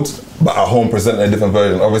the road, but at home presenting a different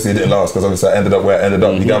version. Obviously it didn't last because obviously I ended up where I ended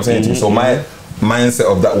up. You get what I'm saying to you? So my mindset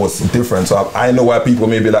of that was different. So I know why people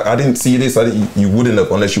may be like, I didn't see this. You wouldn't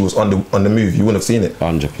have unless you was on the move. You wouldn't have seen it.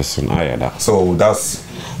 100%. I hear that. So that's.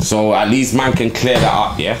 So at least man can clear that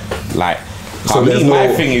up, yeah. Like, so my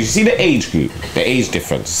thing is, you see the age group, the age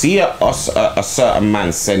difference. See a certain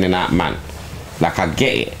man sending out man. Like I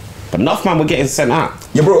get it. But enough man were getting sent out.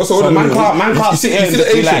 Yeah, bro. So man can't sit here and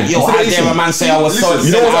just be like, yo, how dare a man say I was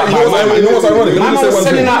sent out by my man? You know what's ironic? Man was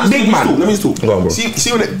sending out big man. Let me talk. Go on, bro.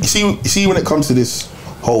 See when it comes to this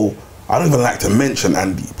whole, I don't even like to mention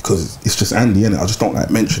Andy because it's just Andy, innit? I just don't like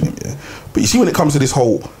mentioning him, yeah. But you see when it comes to this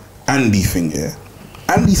whole Andy thing, yeah.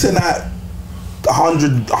 Andy sent out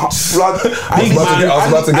 100 blood. I was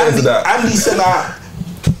about to get into that. Andy sent out.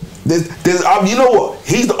 There's you know what?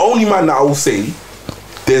 He's the only man that I will say.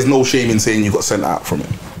 There's no shame in saying you got sent out from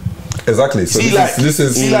him. Exactly. So this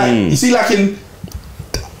is you see, like in,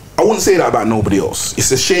 I wouldn't say that about nobody else.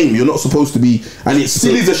 It's a shame. You're not supposed to be, and it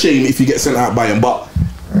still is a shame if you get sent out by him. But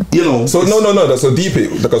you know. So no. That's so deep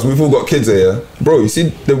it because we've all got kids here, bro. You see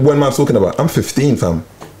the when man's talking about? I'm 15, fam.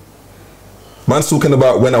 Man's talking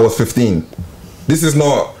about when I was 15. This is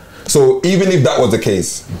not. So even if that was the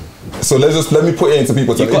case, so let me put it into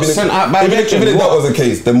people's. You got sent out by legend. Even if that was the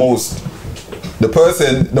case, the most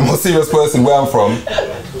serious person where I'm from,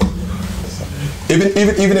 even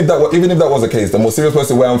if that was the case, the most serious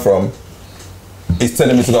person where I'm from is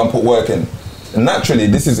telling me to go and put work in. And naturally,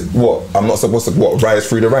 this is what I'm not supposed to rise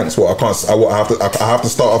through the ranks. What I have to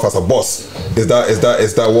start off as a boss. Is that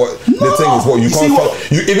what the thing is? What you can't start,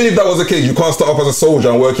 even if that was the case, you can't start off as a soldier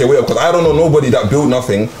and work your way up. Because I don't know nobody that built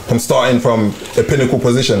nothing from starting from a pinnacle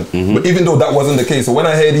position. But even though that wasn't the case, so when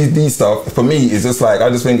I hear these stuff, for me, it's just like I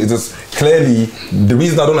just think it's just clearly the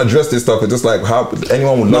reason I don't address this stuff is just like how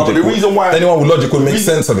anyone would logic. Anyone with logic would make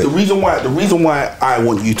sense of it. The reason why I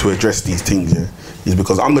want you to address these things, yeah, is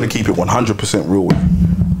because I'm going to keep it 100% real with you.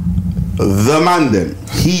 The man then,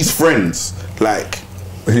 he's friends. Like,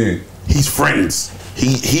 who? He's friends.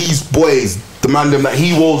 He's boys. The man them that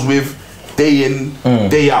he was with day in,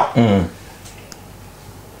 day out. Them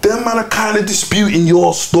man are kind of disputing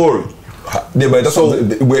your story. Yeah, but that's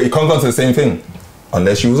where it comes down to the same thing.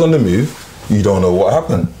 Unless you was on the move, you don't know what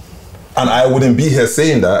happened. And I wouldn't be here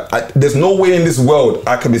saying that. There's no way in this world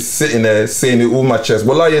I could be sitting there saying it all my chest.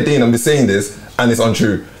 Well, you're doing, I'm be saying this, and it's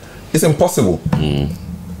untrue. It's impossible.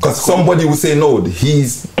 Because somebody will say no,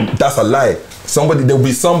 that's a lie. There'll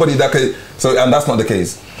be somebody that could, and that's not the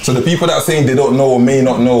case. So the people that are saying they don't know or may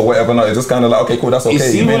not know or whatever, it's just kind of like, okay, cool, that's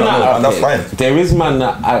okay. You may not know, and that's fine. There is man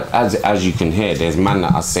that, as you can hear, there's man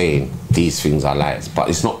that are saying these things are lies, but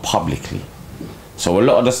it's not publicly. So a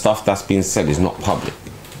lot of the stuff that's being said is not public.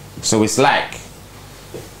 So it's like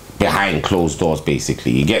behind closed doors,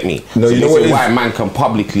 basically. You get me? No, so you know what? Why man can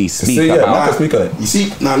publicly speak about. Man can speak on it. You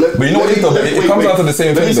see, now but you know what? It comes down to the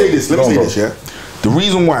same thing. Let me say this. Yeah, the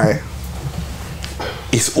reason why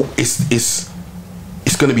it's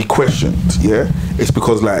going to be questioned. Yeah, it's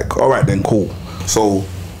because like, all right, then cool. So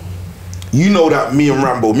you know that me and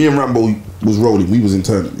Rambo was rolling. We was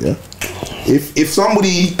internal. Yeah. If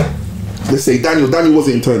somebody, let's say Daniel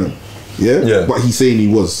wasn't internal. Yeah, but he's saying he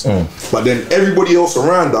was. But then everybody else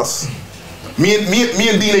around us, me and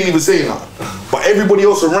Dean ain't even saying that. But everybody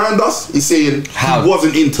else around us is saying he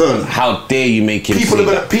wasn't internal. How dare you make him? People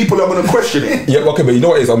are gonna question it. Yeah, okay, but you know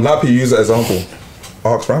what it is? I'm happy you use that example.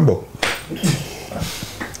 Ask Rambo.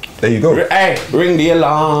 There you go. Hey, ring the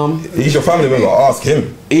alarm. He's your family member. Ask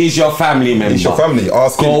him. He's your family member. He's your family.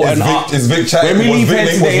 Ask Go him. and Is Vic chatting? When we leave here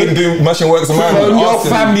today, was Vic doing mashing works of mine? phone your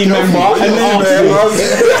family member and ask him.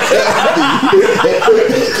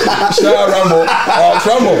 Shout out Rambo.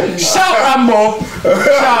 Rambo. Shout Rambo.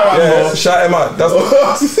 Shout Rambo. Yeah, shout him out. That's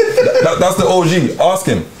the OG. Ask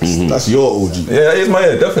him. That's your OG. Yeah, he's my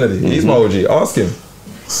definitely. He's my OG. Ask him.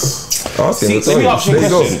 Ask him. See, let me ask you a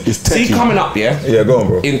question. See, coming up, yeah? Yeah, go on,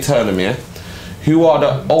 bro. In Turnham, yeah? Who are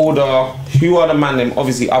the man them,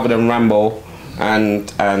 obviously other than Rambo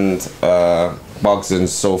and Bugs and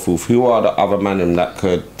so forth, who are the other man them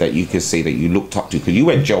that you could say that you looked up to? Because you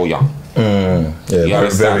went Joe Young. Yeah,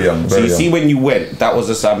 very young. So you see, when you went, that was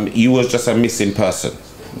just you was just a missing person.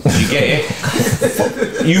 Did you get it?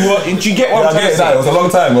 Did you get what I'm trying to say? It was a long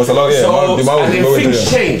time. It was a long, yeah. So, and then things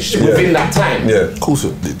changed within that time. Yeah, of course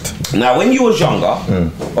it did. Now, when you was younger,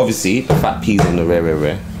 obviously, the fat peas on the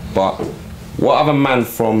rare. But what other man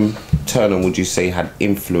from Turnham would you say had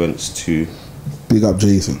influence to Big up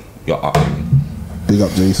Jason. your upbringing? Big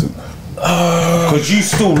up Jason. Because you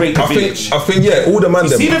still rate the village. I think, yeah, all the man.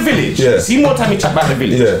 See the village? Yeah. See more time you chat about the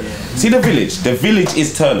village? Yeah. See the village? The village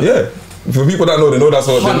is Turnham. Yeah. For people that know, they know that's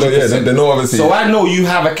what they know. Yeah, they know obviously. So I know you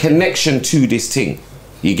have a connection to this thing.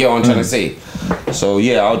 You get what I'm trying to say? So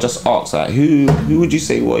yeah, I'll just ask that. Who would you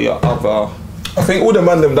say were your other? I think all the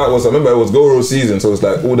man them that was. I remember it was Goro season, so it's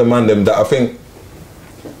like all the man them that I think.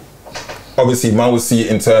 Obviously, man would see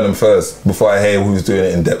it in Turnham first before I hear who's doing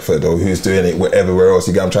it in Deptford or who's doing it everywhere else.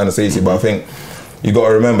 You get what I'm trying to say to you, but I think you got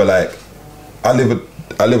to remember, like, I live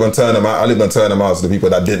on Turnham. I lived on Turnham House. The people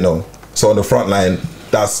that didn't know. So on the front line,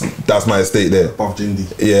 that's my estate there. Above Jindy.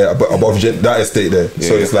 Yeah, above that estate there. Yeah,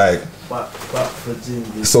 so it's like. Back for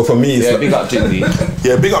Jindy. So for me, it's like, big up Jindy.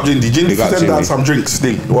 Yeah, big up Jindy. Jindy send down some drinks.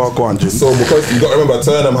 Well, go on, Jindy. So because you got to remember,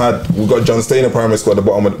 Turnham we got John Stainer Primary School at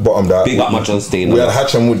the bottom there. Big up my John Stainer. We had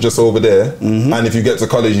Hatcham just over there, and if you get to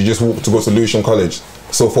college, you just walk to go to Lucian College.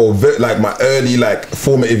 So for like my early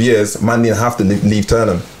formative years, man didn't have to leave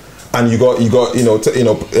Turnham, and you got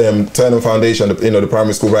Turnham Foundation, the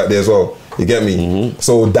primary school right there as well. You get me?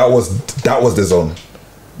 So that was the zone.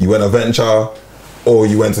 You went a venture, or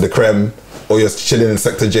you went to the Creme, or you're chilling in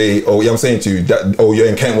Sector J, or I'm saying to you that, or you're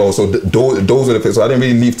in Kentwell. So those are the things. So I didn't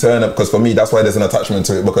really leave Turnham because for me, that's why there's an attachment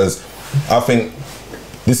to it, because I think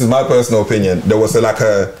this is my personal opinion. There was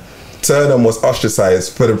Turnham was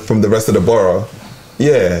ostracized from the rest of the borough.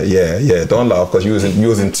 Yeah. Don't laugh because you was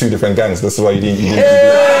in two different gangs. That's why you didn't.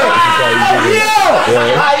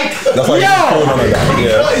 That's why you didn't call none of that.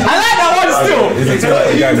 Yeah. I like that one still.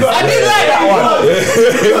 I did like that one.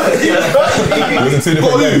 He was in two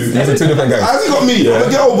different gangs. Has he got me? I'm a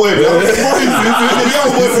girl boy. I'm a girl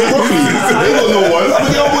boy from Brooklyn. They don't know one. I'm a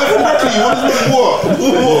girl boy from Brooklyn. What?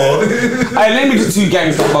 Hey, let me do two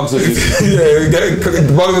gangs that Bugs was in. Yeah,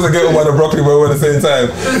 Bugs was a girl by the Brooklyn boy at the same time.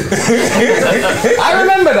 I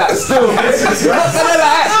remember that still. Not gonna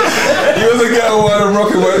lie. He was a girl by the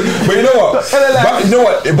Brooklyn boy. But you know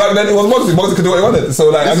what? Back then it was Bugsy. Bugsy could do what he wanted. So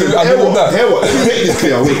like, I knew that. Hear what? Make this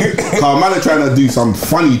clear. Wait. Man are trying to do some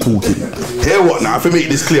funny talking. Hear what now? If I make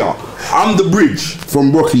this clear, I'm the bridge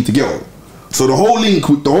from Brockley to Ghetto. So the whole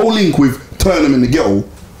link with Turnham and the Ghetto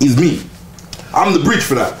is me. I'm the bridge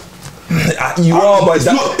for that. You are, but it's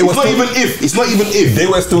not even if. They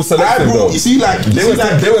were still selective though. You see, like they were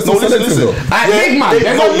still selective though. Big man,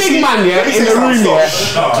 there's a big man here in the room here.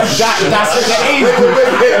 That's the age group.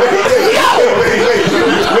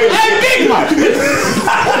 Hey, big man.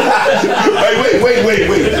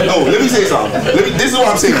 Wait. No, let me say something. This is what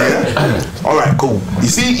I'm saying. Yeah? All right, cool. You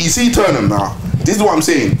see Turnham now. This is what I'm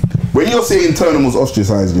saying. When you're saying Turnham was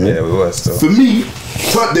ostracized, yeah, we were still. For me,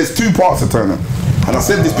 there's two parts of Turnham, and I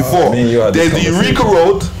said this before. There's the Eureka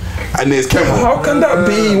Road, and there's Kentwell. How can that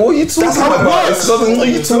be? What are you talking about? That's how it works. What are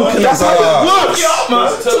you talking That's how it works.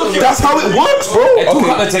 That's how it works, bro. Talk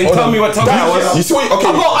up the thing. Tell me what talking about. You see what? Okay.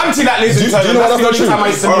 I've got auntie that lives in Do Turnham. you know why that's not true? Let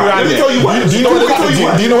me tell you why. Do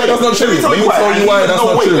you know why that's not true? Let me tell you why that's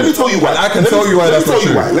not true. Let me tell you why. I can tell you why that's not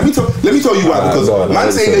true. Let me tell you why, because man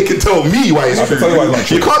saying they can tell me why it's true.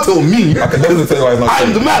 You can't tell me. I can definitely tell you why it's not true.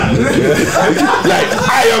 I'm the man. Like,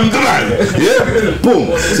 I am the man. Yeah?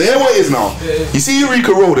 Boom. So here what it is now. You see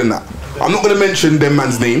Eureka Road and that. I'm not going to mention them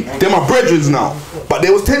man's name. They're my brethrens now. But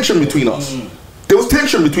there was tension between us. There was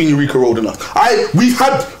tension between Eureka Road and us. We've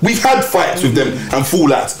had fights with them and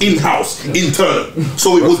fallouts in-house, internal.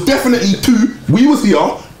 So it was definitely two. We was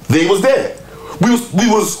here, they was there. We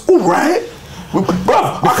was all right.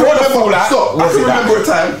 Bruv, I can remember a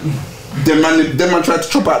time them man tried to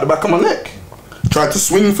chop out the back of my neck. tried to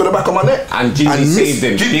swing for the back of my neck. And Jindy saved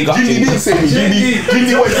him. Big up Jindy didn't save me.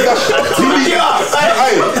 Jindy went to that shot.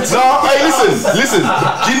 Listen.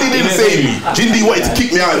 Jindy didn't save me. Jindy wanted to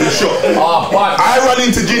kick me out of the shot. I ran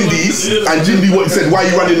into Jindy's and Jindy said, "Why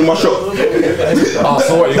are you running in my shot?"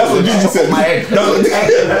 So what? That's what Jindy said. My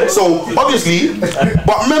head. So obviously,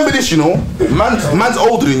 but remember this, you know, man's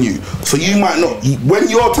older than you, so you might not. When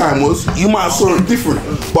your time was, you might have saw it different.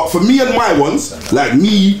 But for me and my ones, like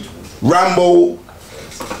me, Rambo,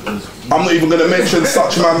 I'm not even gonna mention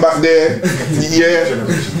such man back there. Yeah,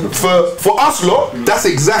 for us lot, that's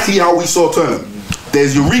exactly how we saw Turnham.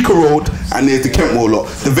 There's Eureka Road and there's the Kentwell lot,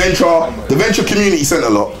 the Venture Community Centre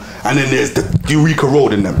lot, and then there's the Eureka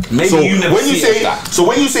Road in them. Maybe so you never when you see say it that. so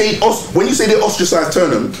when you say they ostracised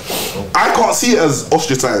Turnham, I can't see it as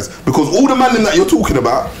ostracised because all the man that you're talking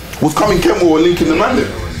about was coming Kentwell and linking the man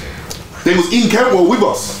them. They was in Kentwell with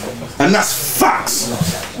us, and that's facts.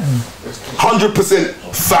 100%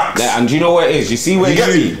 facts. Yeah, and do you know what it is? You see where You get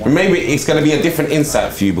me? maybe it's going to be a different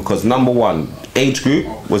insight for you because number one, age group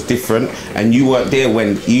was different, and you weren't there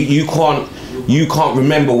when you can't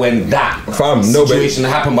remember when that situation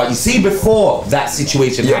happened. But you see, before that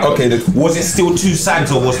situation happened, was it still two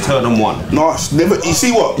sides or was Turnham one? No, it's never. You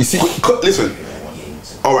see what? Listen.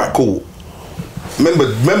 All right, cool.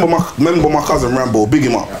 Remember my cousin Rambo. Big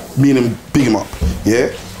him up. Me and him big him up.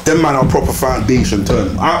 Yeah. Them man are proper foundation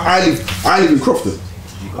Turnham. I live in Crofton.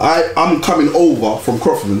 I'm coming over from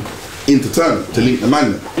Crofton into Turnham to link the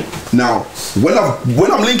man. Now, when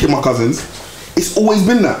I'm linking my cousins, it's always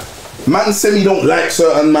been that. Man say me don't like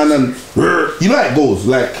certain man and you know how it goes.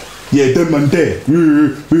 Like, yeah, them man there.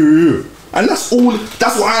 And that's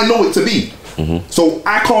what I know it to be. So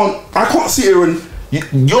I can't sit here and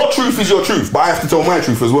your truth is your truth, but I have to tell my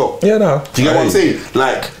truth as well. Yeah, no. Do you get what I'm saying?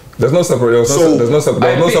 Like, there's no separation. There's no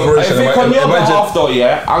separation. I think on your behalf though,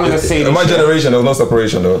 yeah, I'm gonna say in my generation there was no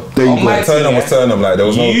separation though. Turnham was Turnham, like there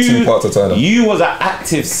was no two parts of Turnham. You was an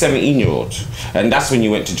active 17-year-old, and that's when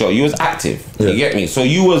you went to jail. You was active. You get me? So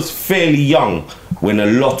you was fairly young when a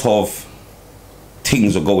lot of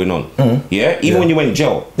things were going on. Yeah, even when you went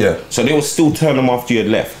jail. Yeah. So they will still turn them after you had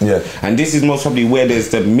left. Yeah. And this is most probably where there's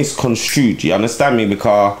the misconstrued. You understand me?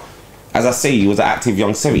 Because as I say, you was an active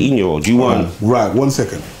young 17-year-old. You weren't. Right. 1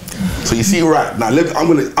 second. So you see, right now,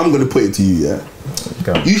 I'm gonna put it to you. Yeah.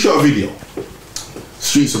 Okay. You shot a video.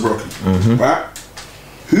 Streets are broken. Right.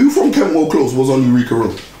 Who from Kentwell Close was on Eureka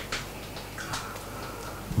Road?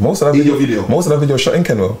 Most of that video shot in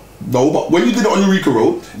Kentwell. No, but when you did it on Eureka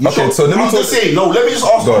Road, let me just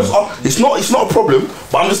ask. It's not a problem,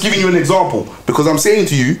 but I'm just giving you an example because I'm saying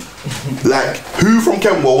to you, like, who from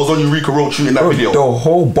Kentwell was on Eureka Road shooting that video? The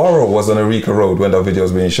whole borough was on Eureka Road when that video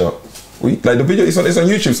was being shot. Like the video is on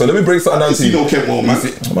YouTube, so let me break something down to you. No Kentwell,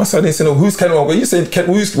 man. My son didn't see no who's Kentwell. When you say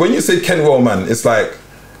Kentwell, man, it's like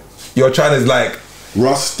you're trying to like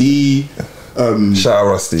Rusty. Shout out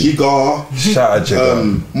Rusty. Jigger. Shout out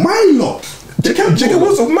Jigger. Mine lot. Jigger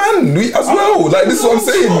was a man as well. Like this is what I'm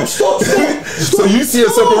saying. Stop. So you see a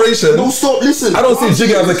separation. No, stop. Listen. I don't see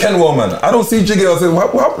Jigger as a Kentwell man. I don't see Jigger as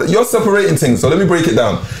a. You're separating things. So let me break it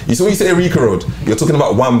down. You see when you say Eureka Road, you're talking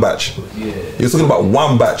about one batch. You're talking about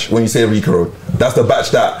one batch when you say Eureka Road. That's the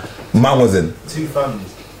batch that man was in. Two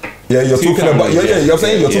families. Yeah, you're talking about. You're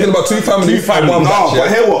saying you're talking about two families. And one batch. But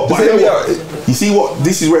hear what? You see what?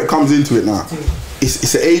 This is where it comes into it now.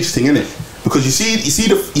 It's an age thing, innit? Because you see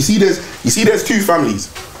there's two families.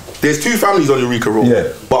 There's two families on Eureka Road.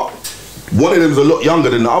 Yeah. But one of them's a lot younger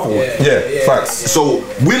than the other one. Yeah, facts. So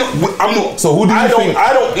I'm not. So who do you think?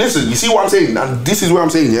 I don't listen. You see what I'm saying? And this is what I'm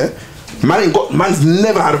saying. Yeah. Man's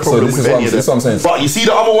never had a problem with any of them. This is what I'm saying. But you see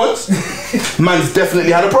the other ones, man's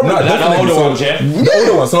definitely had a problem. The older ones, The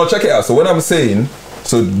older ones. So now check it out. So when I'm saying,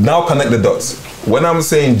 so now connect the dots. When I'm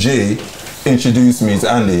saying Jay introduced me to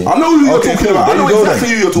Andy. I know who you're talking about. I know exactly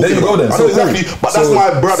who you're talking about. I know exactly. But that's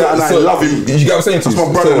my brother and I love him. You get what I'm saying? That's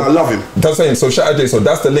my brother and I love him. That's what I'm saying. So shout out Jay. So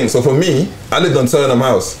that's the link. So for me, I lived on Turnham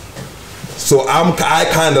House. So I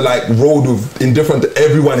kind of like rode with indifferent to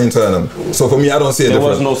everyone in Turnham. So for me, I don't see a difference. There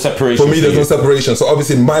was no separation. For me, there's no separation. So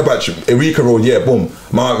obviously, my batch, Eureka Road, yeah, boom,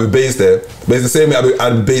 my might be based there. But it's the same way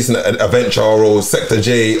I'd be based in Adventure or Sector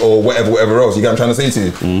J or whatever else. You get what I'm trying to say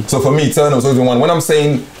to you? So for me, Turnham's always been one. When I'm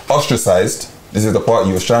saying ostracized, this is the part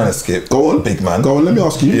you was trying to skip. Go on. Big man. Go on, let me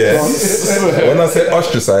ask you. Yeah. When I say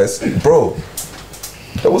ostracized, bro,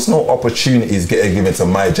 there was no opportunities getting given to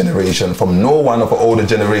my generation from no one of the older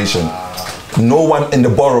generation no one in the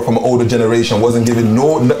borough from an older generation wasn't giving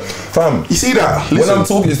fam. You see that? When I'm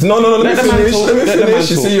talking, no, let me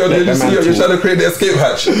finish. You see, you're trying to create the escape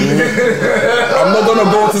hatch. I'm not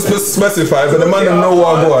gonna go to specify, but the man know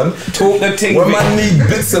what I want. Talk the thing. When man need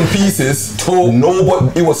bits and pieces,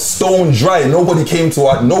 nobody. It was stone dry. Nobody came to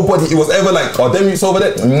it. Nobody. It was ever like, oh, them youths over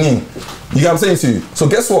there. You get what I'm saying to you? So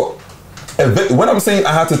guess what? When I'm saying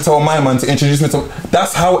I had to tell my man to introduce me to,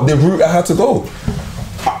 that's how the route I had to go.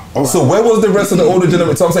 So where was the rest of the older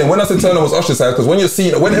generation? So I'm saying when I said Turner was ostracized, because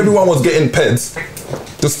when everyone was getting peds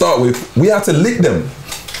to start with, we had to lick them.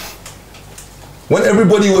 When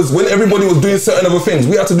everybody was doing certain other things,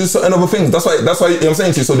 we had to do certain other things. That's why you know what I'm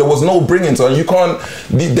saying to you. So there was no bringing to, and you can't.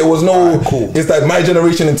 There was no. Right, cool. It's like my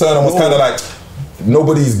generation in Turner was kind of like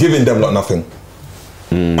nobody's giving them like nothing.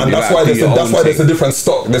 And that's why there's a different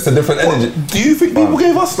stock, there's a different energy. Do you think people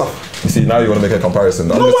gave us stuff? You see, now you want to make a comparison.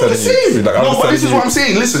 No, I'm just saying. But this is what I'm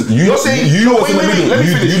saying. Listen, you're saying you was in the middle.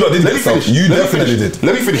 You lot did get stuff. You definitely did.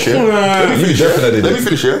 Let me finish here. Let me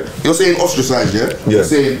finish here. You're saying ostracized, yeah? You're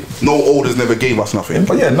saying no elders never gave us nothing.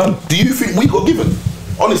 But yeah, none. Do you think we got given?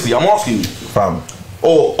 Honestly, I'm asking you. Fam.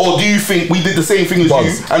 Or do you think we did the same thing as you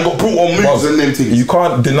and got brought on moves and them things? You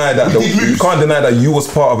can't deny that. You can't deny that you was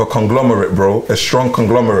part of a conglomerate, bro. A strong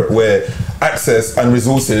conglomerate where access and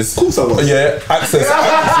resources. Of course I was. Yeah, access.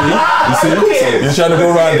 You see? You're trying to go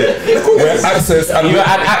around it. Where access and you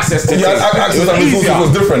had access to access and resources was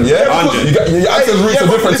different. Yeah, your access routes are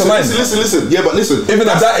different to mine. Listen. Yeah, but listen. Even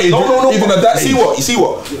at that age. Even at that age. You see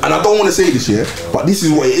what? And I don't want to say this, yeah, but this is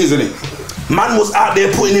what it is, isn't it? Man was out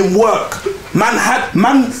there putting in work.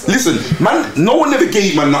 Listen, no one ever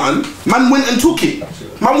gave man nothing. Man went and took it.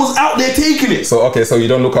 Man was out there taking it. So okay, so you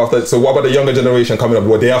don't look after. So what about the younger generation coming up?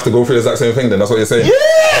 Well, they have to go through the exact same thing. Then that's what you're saying.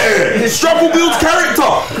 Yeah, struggle builds character.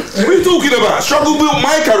 What are you talking about? Struggle built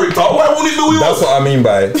my character. Why won't it build yours? That's what I mean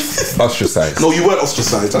by ostracized. No, you weren't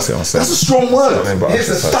ostracized. That's a strong word.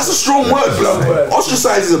 That's a strong word, blood.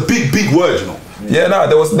 Ostracized is a big word, you know. Yeah, no,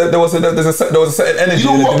 there was a certain energy. You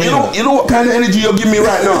know what kind of energy you're giving me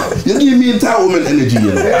right now? You're giving me entitlement energy. You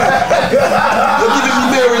know? You're giving me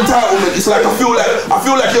mere entitlement. It's like I feel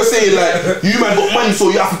like you're saying like you man got money, so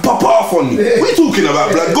you have to pop off on me. What are you talking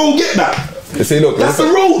about, blood? Go get that. You see, look, that's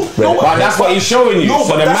the road. But that's what he's showing you.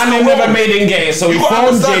 So the man never made him get it. So he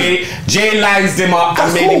phoned Jay lines him up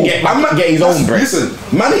and made him get his own bread. Listen,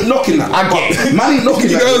 man ain't knocking that. I get it. Man ain't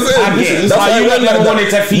knocking that. You know what I'm saying? That's why you never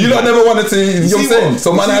wanted to feed. You never wanted to. You know what I'm saying?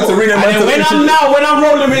 So man had to ring him. And when I'm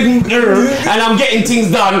rolling with and I'm getting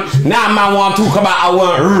things done, now man want to talk about I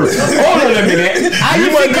want. Hold on a minute.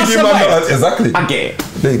 You think I survived? Exactly. I get it.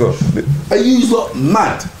 There you go. Are you lot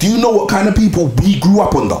mad? Do you know what kind of people we grew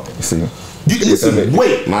up under? See. Listen,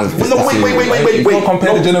 wait. Don't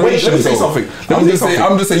compare the generations. Let me say something. I'm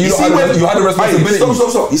just saying you had a responsibility.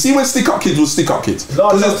 Stop. You see when stick up kids was stick up kids?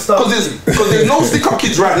 Because there's no stick up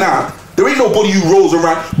kids right now. There ain't nobody who rolls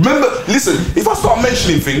around. Remember, listen, if I start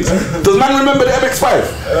mentioning things, does man remember the MX-5?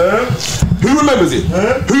 Who remembers it?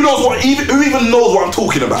 Who even knows what I'm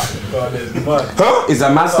talking about? Huh? Is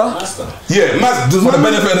that Mazda? Yeah, Mazda. Does man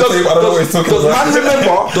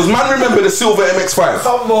remember the silver MX-5?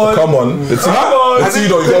 Come on. You got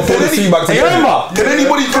the seat back together. Can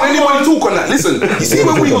anybody talk on that? Listen, you see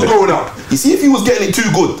when we was growing up, you see if he was getting it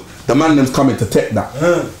too good, the man them's coming to tech that.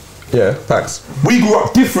 Yeah, facts. We grew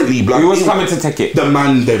up differently, blood. Who was coming to take it? The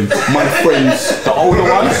man them, my friends. The older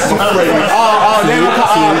ones? My friends. They were my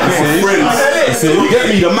friends. See, you get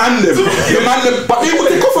me? The man them. But they would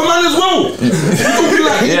take off a man as well.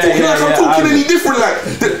 You're talking like I'm talking any different.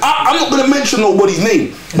 I'm not going to mention nobody's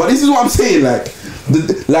name, but this is what I'm saying, yeah,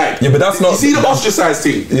 but that's not. You see the ostracized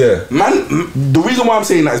thing? Yeah. Man, the reason why I'm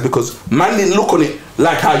saying that is because man didn't look on it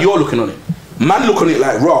like how you're looking on it. Man look on it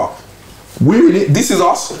like, raw. We're in it. This is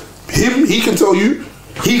us. Him, he can tell you,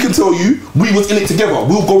 we was in it together.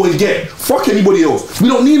 We'll go and get it. Fuck anybody else. We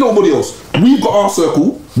don't need nobody else. We've got our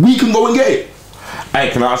circle. We can go and get it. Hey,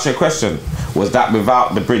 can I ask you a question? Was that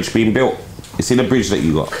without the bridge being built? You see the bridge that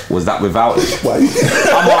you got? Was that without it? Why?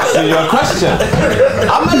 I'm asking you a question.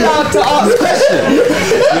 I'm allowed to ask questions.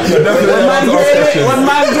 When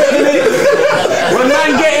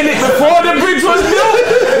man getting it before the bridge was built?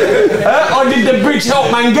 Or did the bridge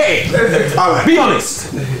help man get it? Right. Be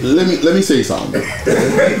honest. Let me say something.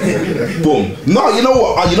 Boom. No, you know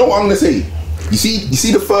what? You know what I'm gonna say. You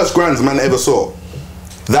see the first grands man ever saw.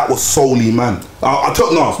 That was solely man.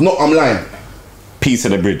 I'm lying. Piece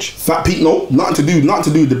of the bridge. Fat Pete, no, nothing to do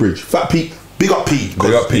with the bridge. Fat Pete, big up Pete.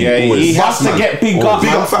 Yeah, he has to get big up.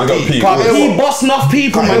 Big up Fat Pete. He bossed enough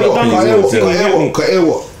people, man. Hear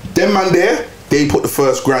what? Them man there, they put the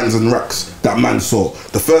first grands and racks that man saw.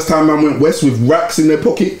 The first time man went west with racks in their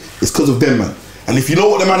pocket, it's because of them, man. And if you know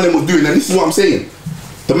what the man them was doing, and this is what I'm saying,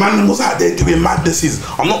 the man them was out there doing madnesses.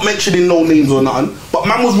 I'm not mentioning no names or nothing, but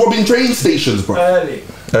man was robbing train stations, bro. Early.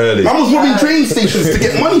 Man was robbing train stations to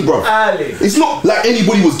get money, bro. It's not like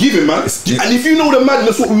anybody was giving, man. And if you know the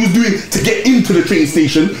madness, what we was doing to get into the train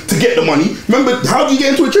station to get the money. Remember, how do you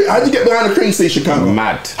get into a train? How do you get behind a train station camera?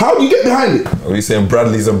 Mad. How do you get behind it? Are you saying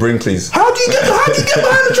Bradleys and Brinkleys? How do you get behind the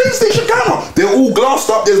train station camera? They're all glassed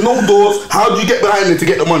up. There's no doors. How do you get behind it to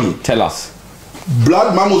get the money? Tell us.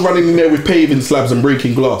 Blood man was running in there with paving slabs and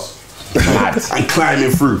breaking glass. Mad. And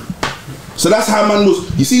climbing through. So that's how man was.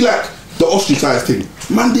 You see, like the ostracized thing.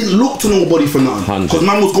 Man didn't look to nobody for nothing because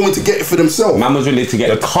man was going to get it for themselves. Man was willing to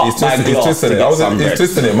get cut by glass. He's twisting it. He's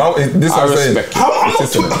twisting it. This I I'm saying. respect it. I'm not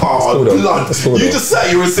twisting. Oh, blood. You just sat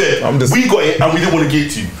here and said we got it and we didn't want to give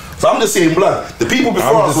it to you. So I'm just saying, blood. The people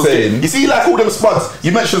before us was getting. You see, like all them spuds.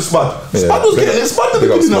 You mentioned Spud. Yeah. Spud was getting it. Spud didn't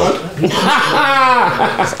give you nothing.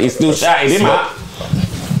 He's still shouting him out.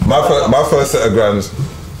 My first set of grams.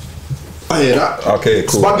 I hear that. Okay,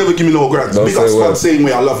 cool. Spud never give me no grants. Don't Big say up Spud, word. same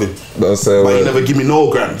way I love him. Don't say a But he word. never give me no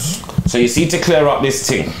grants. So you see, to clear up this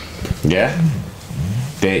thing, yeah,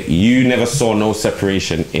 that you never saw no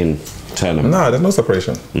separation in Turnham. Nah, there's no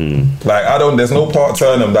separation. Like there's no part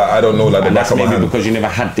Turnham that I don't know like the And back that's of my maybe hand. because you never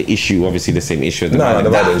had the issue, obviously the same issue as the Nah, man.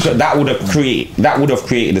 never had the issue. That would have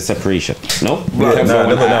created a separation. No? Yeah,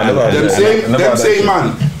 never had Them that.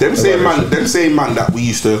 them same man that we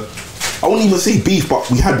used to, I wouldn't even say beef, but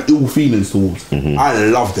we had ill feelings towards. I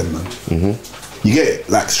love them, man. You get it?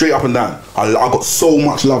 Like straight up and down. I got so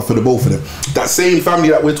much love for the both of them. That same family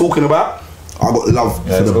that we're talking about, I got love for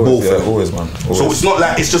the both of them. Always, man. Always. So it's not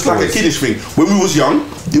like, it's just like a kiddish thing. When we was young,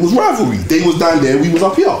 it was rivalry. They was down there, we was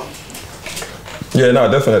up here. Yeah, no,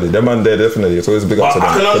 definitely. Them man there, definitely. It's always big up to But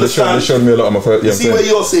I them. can understand. They showed me a lot of my first. You see where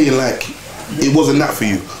you're saying like, it wasn't that for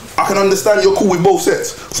you. I can understand you're cool with both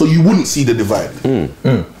sets, so you wouldn't see the divide. Do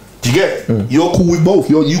you get it? You're cool with both.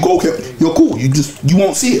 You're cool. You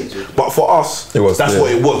won't see it. But for us, that's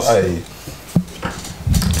what it was. Aye.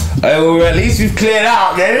 Well, at least we've cleared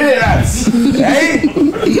out there, isn't it, lads? Hey?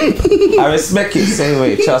 I respect it, same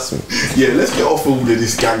way, trust me. Yeah, let's get off all of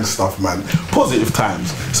this gang stuff, man. Positive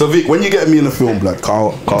times. So Vic, when you get me in the film, blood,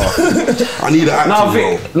 Carl, I need an acting Now, role.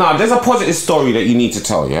 Vic, now there's a positive story that you need to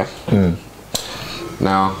tell, yeah?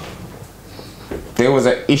 Now, there was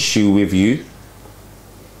an issue with you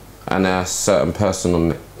and a certain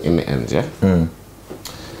person in the end, yeah?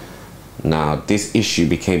 Now, this issue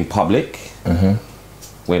became public.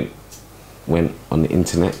 Went on the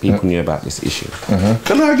internet, people knew about this issue.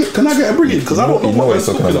 Can I get a brilliant? Because I don't know what you're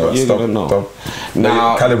talking about. You don't know.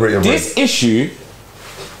 Now, Calibrate your this issue,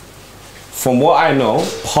 from what I know,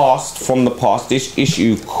 from the past, this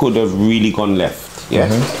issue could have really gone left, yeah,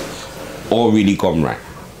 or really gone right.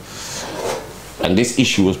 And this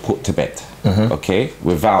issue was put to bed, okay,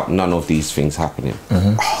 without none of these things happening.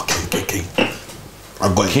 Okay.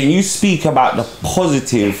 I got it. Can you speak about the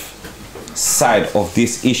positive side of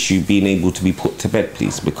this issue being able to be put to bed,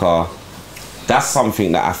 please? Because that's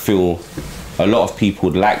something that I feel a lot of people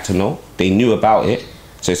would like to know. They knew about it,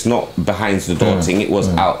 so it's not behind the door thing, it was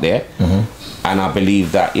out there. And I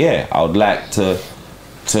believe that, yeah, I would like to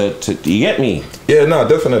you get me? Yeah, no,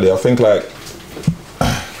 definitely. I think like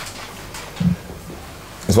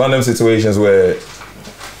it's one of them situations where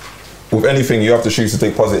with anything you have to choose to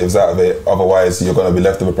take positives out of it, otherwise you're going to be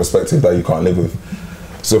left with a perspective that you can't live with.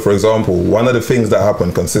 So for example, one of the things that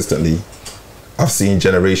happen consistently, I've seen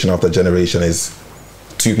generation after generation, is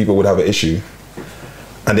two people would have an issue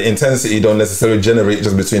and the intensity don't necessarily generate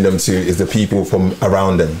just between them two, is the people from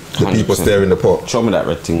around them, the 100%. people stirring the pot. Show me that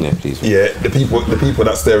red thing there, please. Yeah, the people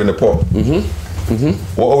that stir in the pot.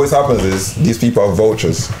 What always happens is these people are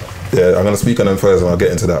vultures. Yeah, I'm going to speak on them first and I'll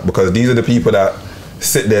get into that, because these are the people that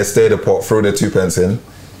sit there, stir the pot, throw their 2 pence in,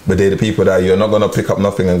 but they're the people that you're not going to pick up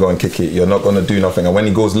nothing and go and kick it. You're not going to do nothing, and when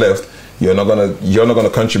it goes left, you're not going to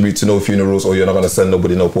contribute to no funerals, or you're not going to send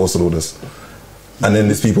nobody no postal orders. And then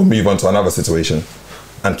these people move on to another situation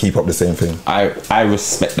and keep up the same thing. I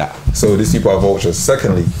respect that. So these people are vultures.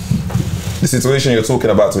 Secondly, the situation you're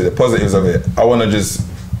talking about, with the positives of it,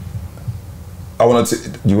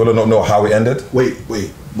 you want to know how it ended? Wait.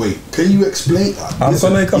 Can you explain?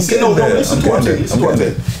 Listen, You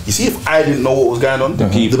see, if I didn't know what was going on, the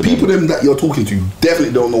people them that you're talking to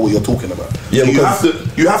definitely don't know what you're talking about. Yeah, so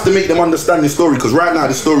you have to make them understand the story, because right now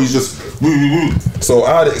the story is just. So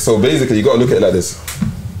basically, you got to look at it like this.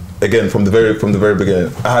 Again, from the very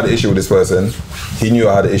beginning, I had an issue with this person. He knew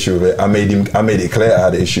I had an issue with it. I made it clear I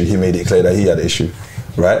had an issue. He made it clear that he had an issue.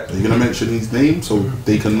 right? Are you gonna mention his name so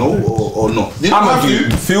they can know or not? You I'm don't gonna have do.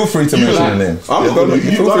 to. Feel free to mention the name. I'm not gonna- you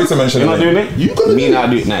Feel free guys- to mention You're the not doing name. it? You gonna Me do not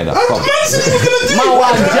do it neither. Man Come. said he was gonna do Man,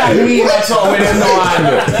 one jack me that's all with them no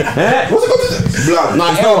handle. What's it gonna do? Blood.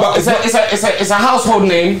 Nah, It's not about- it's a household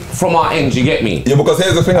name from our end. You get me? Yeah, because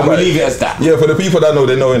here's the thing And about we it. leave it as that. Yeah, for the people that know,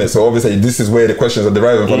 they know in it. So obviously, this is where the questions are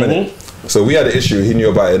deriving from, innit? So we had an issue. He knew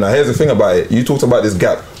about it. Now here's the thing about it. You talked about this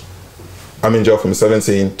gap. I'm in jail from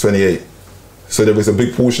 17, 28. So there is a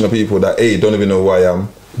big portion of people that A, don't even know who I am.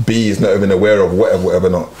 B, is not even aware of whatever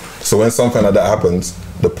not. So when something like that happens,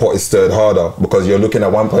 the pot is stirred harder because you're looking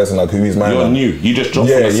at one person like, who is my You're man? new. You just dropped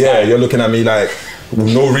Yeah, from the yeah. sky. You're looking at me like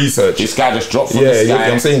with no research. This guy just dropped from Yeah, the you know sky.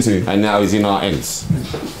 what I'm saying to you? And now he's in our ends.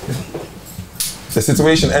 The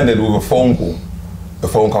situation ended with a phone call, a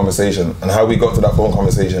phone conversation, and how we got to that phone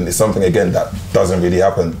conversation is something again that doesn't really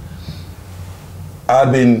happen.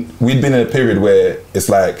 We'd been in a period where it's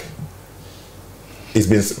like, it's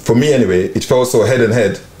been, for me anyway, it felt so head and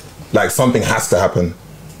head, like something has to happen.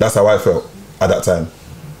 That's how I felt at that time.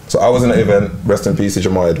 So I was in an event, rest in peace to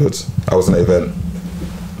Jamal Edwards. I was in an event.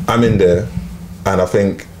 I'm in there, and I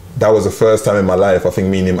think that was the first time in my life, I think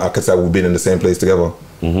me and him, I could say we've been in the same place together.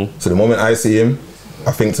 So the moment I see him,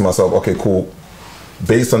 I think to myself, okay, cool.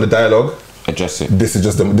 Based on the dialogue, Address it. this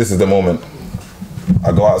is the moment.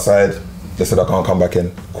 I go outside, they said I can't come back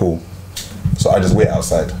in, cool. So I just wait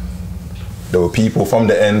outside. There were people from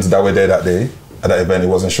the ends that were there that day, at that event, it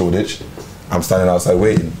wasn't Shoreditch. I'm standing outside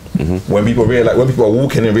waiting. When people are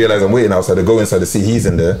walking and realize I'm waiting outside, they go inside to see he's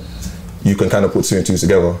in there, you can kind of put two and two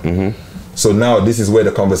together. So now this is where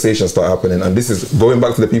the conversations start happening, and this is going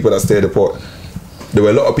back to the people that stay at the port. There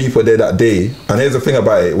were a lot of people there that day, and here's the thing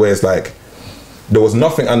about it, where it's like, there was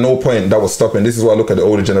nothing at no point that was stopping. This is why I look at the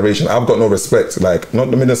older generation. I've got no respect, like, not,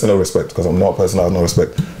 let me not say no respect, because I'm not a person that has no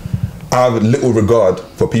respect. I have little regard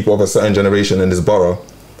for people of a certain generation in this borough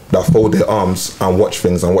that fold their arms and watch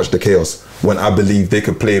things and watch the chaos when I believe they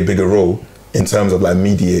could play a bigger role in terms of like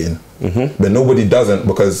mediating. But nobody doesn't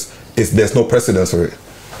because there's no precedence for it.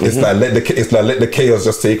 It's like let the chaos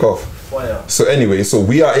just take off. Fire. So anyway, so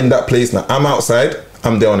we are in that place now. I'm outside.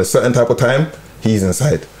 I'm there on a certain type of time. He's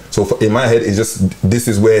inside. So in my head, it's just this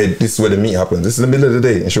is where the meet happens. This is the middle of the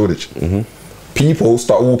day in Shoreditch. People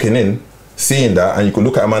start walking in, seeing that, and you can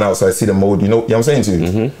look at a man outside, see the mode. You know what I'm saying to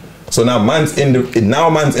you. So now man's in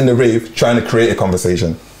the rave trying to create a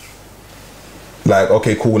conversation. Like,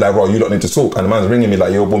 okay, cool, like, bro, you don't need to talk. And the man's ringing me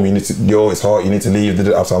like, yo, boom, it's hard, you need to leave.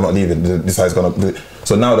 After I'm not leaving, this guy's gonna.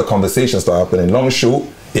 So now the conversation start happening. Long and short,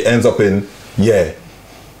 it ends up in, yeah,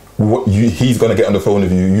 he's gonna get on the phone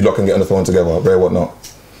with you, you lot can get on the phone together, very whatnot.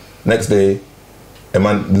 Next day, a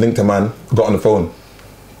man linked a man, got on the phone.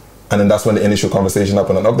 And then that's when the initial conversation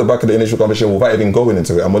happened. And off the back of the initial conversation, without even going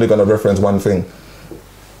into it, I'm only gonna reference one thing.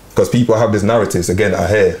 Because people have these narratives, again, I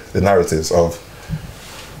hear the narratives of,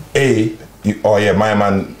 oh yeah, my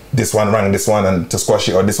man, this one rang this one and to squash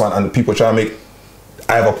it, or this one, and people try to make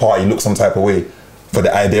either party look some type of way for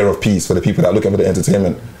the idea of peace, for the people that are looking for the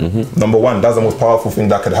entertainment. Number one, that's the most powerful thing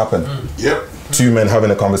that could happen. Yep. Two men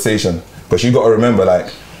having a conversation. Because you got to remember,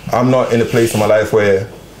 like, I'm not in a place in my life where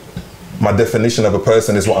my definition of a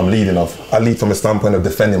person is what I'm leading of. I lead from a standpoint of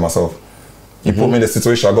defending myself. You put me in a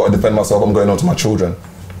situation, I got to defend myself, I'm going on to my children.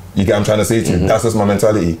 You get what I'm trying to say to you? That's just my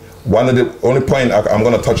mentality. One of the only point I'm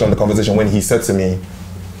going to touch on the conversation when he said to me,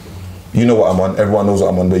 you know what I'm on, everyone knows what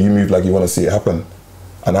I'm on, but you move like you want to see it happen.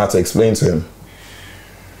 And I had to explain to him,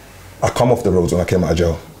 I come off the roads when I came out of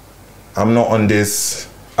jail. I'm not on this,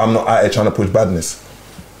 I'm not out here trying to push badness.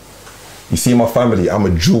 You see my family, I'm a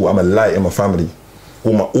jewel, I'm a light in my family.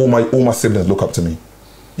 All my siblings look up to me.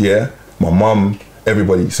 Yeah? My mum,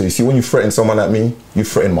 everybody. So you see when you threaten someone like me, you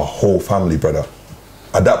threaten my whole family, brother.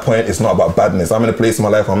 At that point, it's not about badness. I'm in a place in my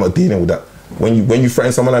life where I'm not dealing with that. When you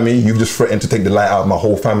threaten someone like me, you've just threatened to take the light out of my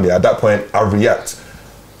whole family. At that point, I react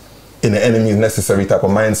in the enemy is necessary type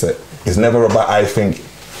of mindset. It's never about I think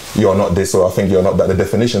you're not this or I think you're not that. The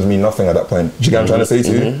definitions mean nothing at that point. Do you get what I'm trying to say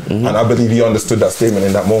to you? And I believe he understood that statement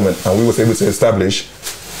in that moment. And we was able to establish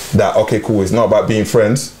that, okay, cool, it's not about being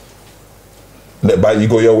friends. That you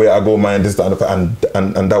go your way, I go mine, this, that,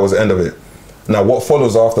 and that was the end of it. Now, what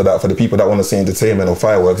follows after that for the people that want to see entertainment or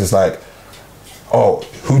fireworks is like, oh,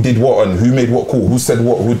 who did what and who made what cool, who said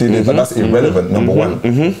what, who did it, but that's irrelevant, number one.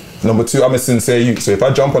 Number two, I'm a sincere youth, so if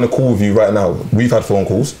I jump on a call with you right now, we've had phone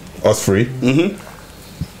calls, us three,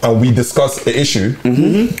 and we discussed the issue,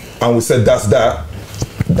 and we said that's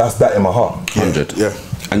that in my heart. 100. Yeah.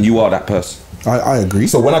 And you are that person. I agree.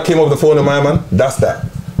 So when I came over the phone with my man, that's that.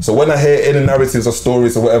 So when I hear any narratives or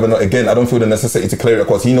stories or whatever, again, I don't feel the necessity to clear it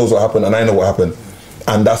because he knows what happened and I know what happened.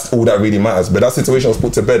 And that's all that really matters. But that situation was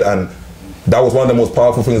put to bed and that was one of the most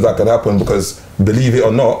powerful things that could happen, because believe it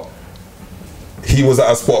or not, he was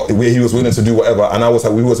at a spot where he was willing to do whatever, and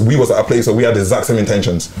we was at a place where we had the exact same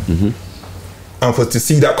intentions. And to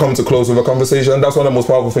see that come to close with a conversation, that's one of the most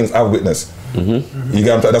powerful things I've witnessed. You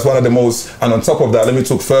get that's one of the most, and on top of that, let me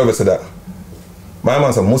talk further to that. My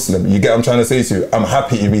man's a Muslim, you get what I'm trying to say to you? I'm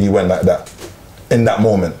happy he really went like that, in that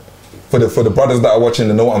moment. For the brothers that are watching,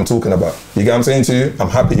 they know what I'm talking about. You get what I'm saying to you? I'm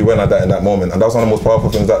happy he went like that in that moment, and that's one of the most powerful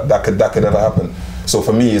things that could ever happen. So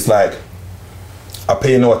for me, it's like, I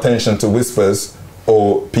pay no attention to whispers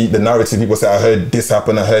or the narrative people say, I heard this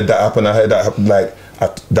happen, I heard that happen, I heard that happen. Like,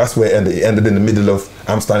 that's where it ended. It ended in the middle of,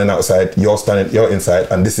 I'm standing outside, you're inside,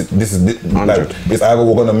 and this is like, it's either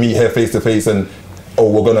we're gonna meet here face to face,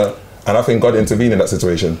 or we're gonna, and I think God intervened in that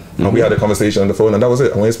situation. And we had a conversation on the phone, and that was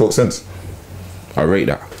it. And we ain't spoke since. I rate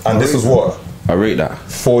that. And this is what? I rate that.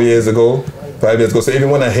 4 years ago, 5 years ago. So even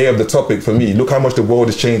when I hear of the topic, for me, look how much the world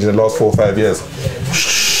has changed in the last 4 or 5 years.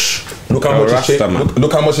 Look how much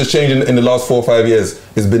look how much has changed in the last 4 or 5 years.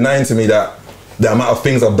 It's benign to me that the amount of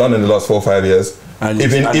things I've done in the last 4 or 5 years,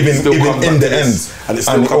 even in the end, and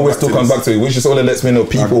it always still comes back to it, which just only lets me know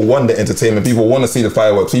people want the entertainment, people want to see the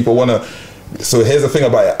fireworks, people want to. So here's the thing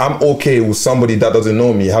about it: I'm okay with somebody that doesn't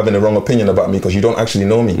know me having the wrong opinion about me, because you don't actually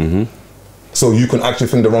know me. So you can actually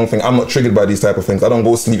think the wrong thing. I'm not triggered by these type of things. I don't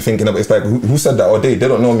go sleep thinking about, it's like, who said that? Or they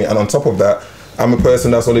don't know me. And on top of that, I'm a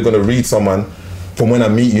person that's only going to read someone from when I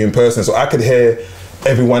meet you in person. So I could hear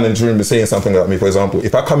everyone in the room be saying something about me, for example.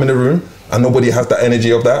 If I come in the room and nobody has that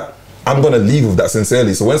energy of that, I'm going to leave with that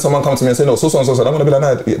sincerely. So when someone comes to me and say, no, so and so said, I'm going to be like,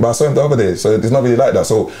 nah, but I saw him the other day. So it's not really like that.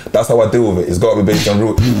 So that's how I deal with it. It's got to be based on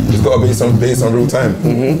real, it's got to be based on real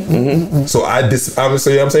time. So I'm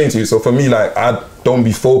saying to you, so for me, like, I don't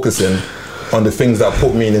be focusing on the things that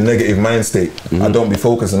put me in a negative mind state. I don't be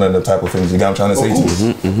focusing on the type of things, you get what I'm trying to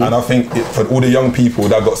say to you. And I think for all the young people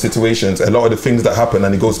that got situations, a lot of the things that happen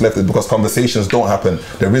and it goes left is because conversations don't happen.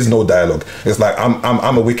 There is no dialogue. It's like,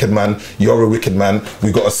 I'm a wicked man, you're a wicked man,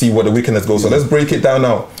 we got to see what the wickedness goes. So let's break it down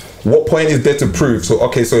now. What point is there to prove? So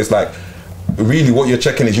okay, so it's like, really what you're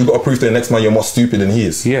checking is you got to prove to the next man you're more stupid than he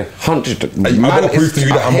is. Yeah, 100. I got to prove to you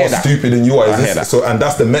that I'm more stupid than you are. So, and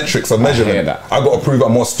that's the metrics of measurement. I got to prove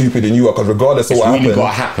I'm more stupid than you are, because regardless of what happens, it's really got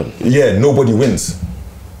to happen. Yeah, nobody wins.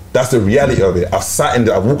 That's the reality of it.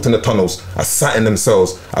 I've walked in the tunnels, I sat in them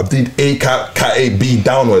cells, I did A cat A, B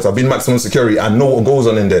downwards, I've been maximum security, I know what goes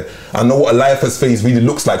on in there. I know what a life has faced really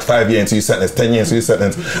looks like 5 years into your sentence, 10 years into your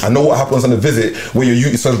sentence. I know what happens on the visit where your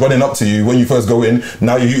youth is first running up to you when you first go in,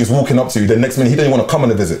 now your youth is walking up to you, the next minute he doesn't want to come on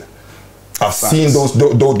the visit. I've seen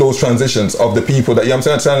those transitions of the people that, I'm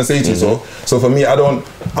trying to say to you. So for me, I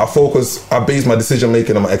base my decision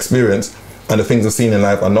making on my experience and the things I've seen in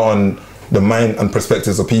life, and not on the mind and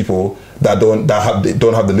perspectives of people that don't have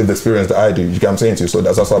the lived experience that I do. You get what I'm saying to you? So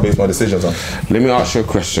that's what I base my decisions on. Let me ask you a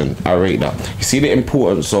question. I rate that. You see the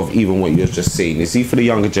importance of even what you're just saying. You see, for the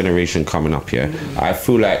younger generation coming up here, I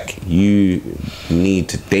feel like they need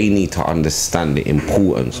to understand the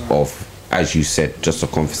importance of, as you said, just a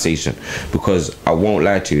conversation. Because I won't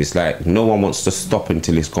lie to you, it's like no one wants to stop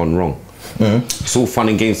until it's gone wrong. It's all fun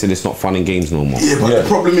and games till it's not fun and games no more. Yeah, but the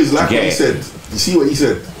problem is, like what he said, you see what he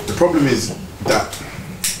said, the problem is that,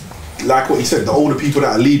 like what he said, the older people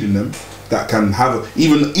that are leading them, that can have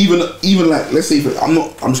even like, let's say, I'm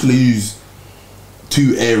just gonna use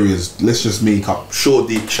 2 areas. Let's just make up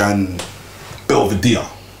Shoreditch and Belvedere.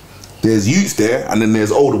 There's youths there, and then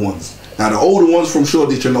there's older ones. Now the older ones from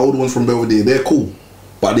Shoreditch and the older ones from Belvedere, they're cool,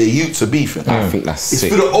 but their youths are beefing. I think that's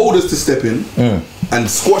sick. It's for the oldest to step in and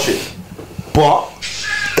squash it, but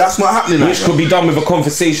that's not happening. Which could be done with a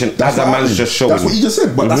conversation, as a man's just showing. That's what you just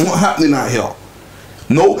said, but that's not happening out here.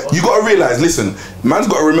 No, you got to realise, listen, man's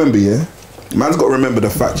got to remember, man's got to remember the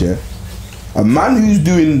fact, a man who's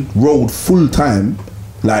doing road full time,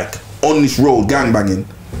 like on this road gangbanging,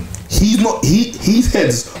 his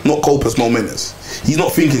head's not corpus momentus. He's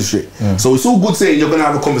not thinking straight. So it's all good saying you're gonna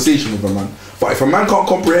have a conversation with a man, but if a man can't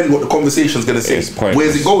comprehend what the conversation's gonna say,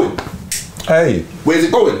 where's it going? Where's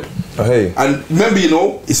it going? And remember,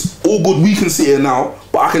 it's all good, we can sit here now,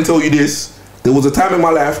 but I can tell you this, there was a time in my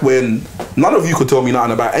life when none of you could tell me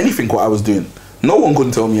nothing about anything what I was doing. No one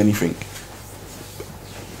couldn't tell me anything.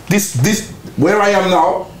 This where I am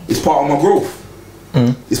now is part of my growth.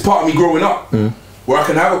 It's part of me growing up, where I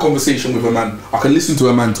can have a conversation with a man, I can listen to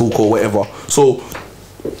a man talk or whatever. So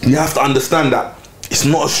you have to understand that it's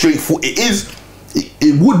not a straightforward,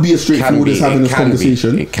 it would be a straightforward as having this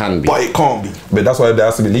conversation. It can be, but it can't be. But that's why there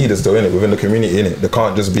has to be leaders though, innit, within the community, innit. They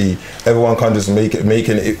can't just be, everyone can't just making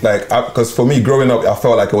it like, because for me growing up, I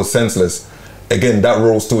felt like it was senseless again, that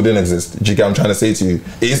role still didn't exist. Do you get what I'm trying to say to you?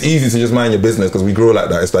 It's easy to just mind your business because we grow like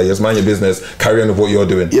that. It's like, just mind your business, carry on with what you're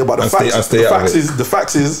doing. Yeah, but the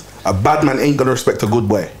fact is, a bad man ain't gonna respect a good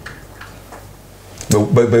boy.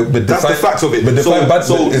 But that's the facts of it. But that's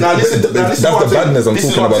the badness I'm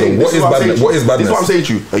talking about. What is badness? What is badness? This is what I'm saying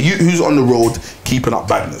to you. A youth who's on the road keeping up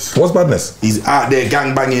badness. What's badness? He's out there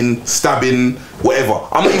gang banging, stabbing, whatever.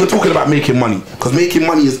 I'm not even talking about making money, because making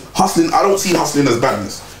money is hustling. I don't see hustling as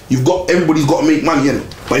badness. Everybody's got to make money,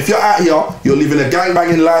 innit? But if you're out here, you're living a gang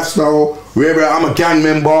banging lifestyle, wherever I'm a gang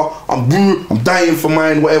member, I'm dying for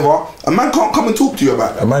mine, whatever. A man can't come and talk to you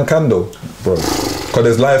about that. A man can though, bro. Because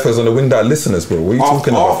there's lifers on the wing that listeners, bro. What are you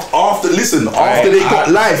talking about? After they got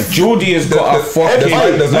life. Judy has got a fucking.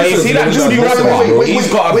 You see that Judy rapper?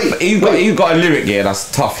 He's got a lyric here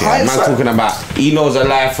that's tough. Yeah, man talking about he knows a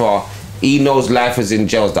lifer. He knows lifers in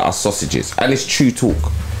jails that are sausages, and it's true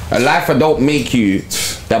talk. A lifer don't make you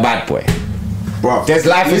the bad boy. Bro, there's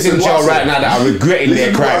lifers in jail right now that are regretting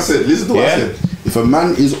their crimes. Listen to what I said. If a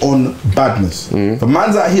man is on badness, if a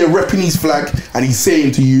man's out here repping his flag and he's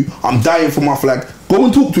saying to you, I'm dying for my flag, go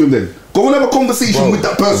and talk to him then. Go and have a conversation with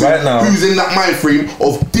that person who's in that mind frame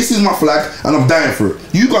of this is my flag and I'm dying for it.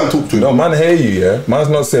 You go and talk to him. No, man hear you, yeah? Man's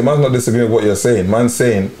not disagreeing with what you're saying. Man's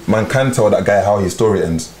saying, man can tell that guy how his story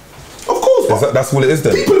ends. Of course, that's what it is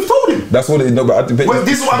then. People have told him. That's what it is. No, but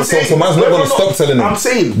this is what I'm saying. So man's not going to stop telling him. I'm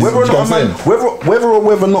saying whether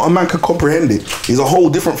or not a man can comprehend it is a whole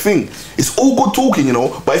different thing. It's all good talking, you know,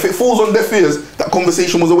 but if it falls on deaf ears, that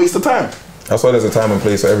conversation was a waste of time. That's why there's a time and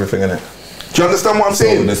place for everything, innit? Do you understand what I'm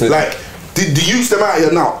saying? Like, the youths them out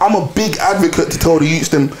here now, I'm a big advocate to tell the youths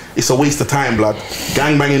them it's a waste of time, blood.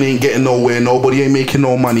 Gangbanging ain't getting nowhere, nobody ain't making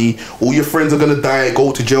no money, all your friends are gonna die,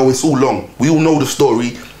 go to jail, it's all long. We all know the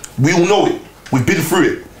story, we all know it, we've been through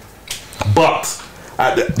it. But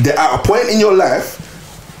at a point in your life,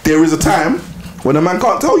 there is a time when a man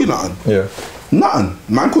can't tell you nothing. Yeah. Nothing.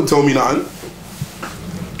 Man couldn't tell me nothing.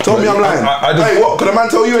 Tell me I'm lying. Hey, what? Could a man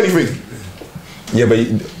tell you anything? Yeah,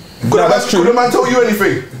 but that's true. Could a man tell you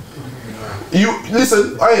anything? You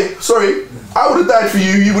listen. Hey, sorry. I would have died for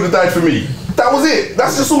you. You would have died for me. That was it.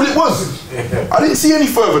 That's just all it was. I didn't see any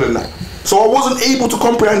further than that. So I wasn't able to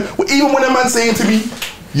comprehend. Even when a man saying to me,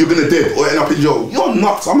 "You're gonna dead or end up in jail," you're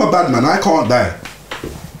nuts. I'm a bad man. I can't die.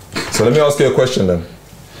 So let me ask you a question then.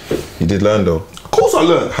 You did learn though. Of course I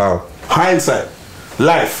learned. How? Hindsight.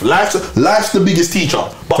 Life's the biggest teacher.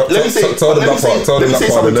 But let me say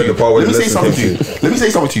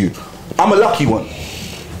something to you. I'm a lucky one.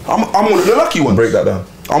 I'm one of the lucky ones. Break that down.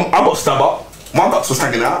 I got stabbed up. My guts was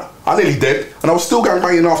hanging out. I nearly dead, and I was still gang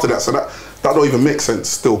banging after that. So that don't even make sense.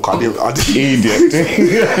 Still, I didn't. Idiot.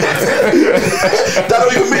 That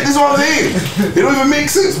don't even make. This is what I'm saying. It don't even make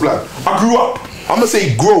sense, blood. I grew up. I'm gonna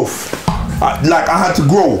say growth. I had to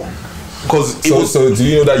grow. So do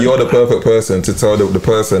you know that you're the perfect person to tell the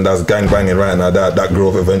person that's gang banging right now that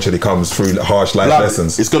growth eventually comes through harsh life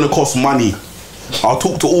lessons? It's gonna cost money. I'll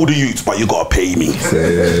talk to all the youths, but you gotta pay me.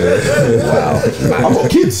 Wow. I've got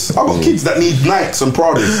kids. That need Nikes and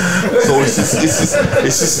Pradas. So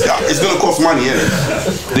it's gonna cost money,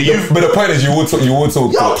 innit? But the point is, you would talk.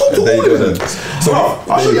 Yeah, I'll talk to all of them. So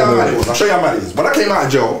I'll show you how mad it was. When I came out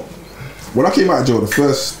of jail,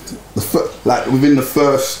 within the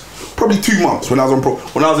first probably 2 months when I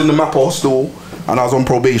was in the Mappa hostel and I was on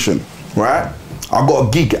probation, right? I got a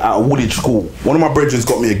gig at a Woolwich school. One of my brethren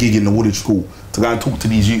got me a gig in the Woolwich school to go and talk to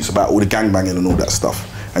these youths about all the gangbanging and all that stuff.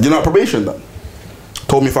 And you know what probation done?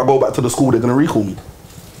 Told me if I go back to the school, they're gonna recall me.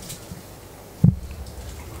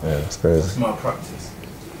 Yeah, that's crazy. That's malpractice.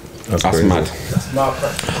 That's mad. That's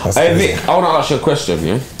malpractice. Hey Vic, I want to ask you a question,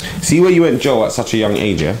 yeah? See where you went jail at such a young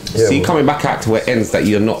age, yeah? See coming back out to where ends that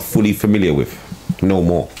you're not fully familiar with. No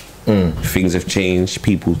more. Things have changed,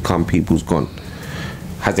 people's come, people's gone.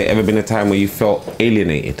 Has there ever been a time where you felt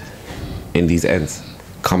alienated in these ends,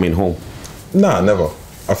 coming home? Nah, never.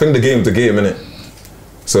 I think the game's the game, innit?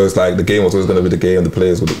 So it's like the game was always going to be the game, the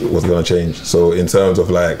players was going to change. So in terms of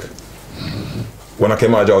like, when I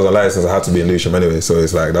came out of jail, I was on license, I had to be in Lewisham anyway, so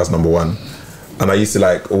it's like, that's number one. And I used to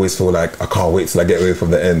like, always feel like, I can't wait till I get away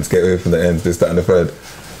from the ends, this, that and the third.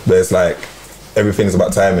 But it's like, everything's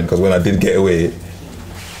about timing, because when I did get away,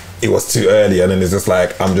 it was too early, and then it's just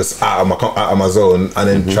like I'm just out of my zone, and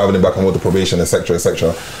then traveling back on with the probation, etc.,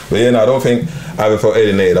 etc. But yeah, no, I don't think I ever felt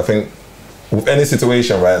alienated. I think with any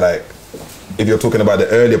situation, right, like if you're talking about the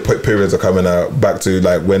earlier periods are coming out back to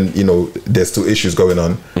like when you know there's still issues going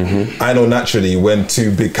on. I know naturally when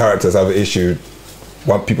two big characters have an issue,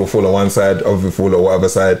 one people fall on one side, other people fall on whatever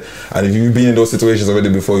side, and if you've been in those situations already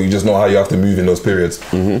before, you just know how you have to move in those periods.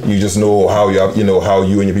 You just know how you have, how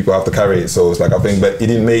you and your people have to carry it. So it's like I think, but it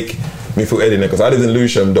didn't make me feel alienated because I lived in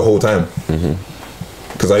Lewisham the whole time.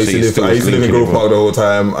 Because I used to live in Grove Park the whole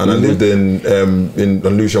time, and I lived in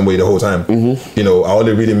Lewisham Way the whole time. You know, I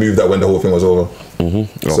only really moved that when the whole thing was over.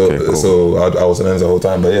 So I was in ends the whole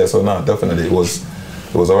time. But yeah, so definitely it was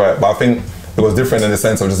alright. But I think it was different in the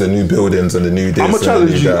sense of just the new buildings and the new. I'm gonna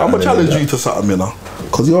challenge you to something, you know,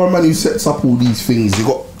 because you're a man who sets up all these things. You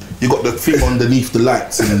got the thing underneath the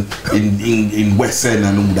lights in West End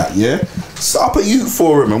and all that. Yeah, set up a youth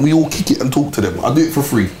forum and we all kick it and talk to them. I do it for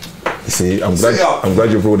free. You see, I'm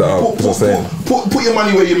glad you brought that up. Put your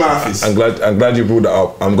money where your mouth is. I'm glad you brought that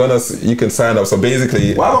up. You can sign up. So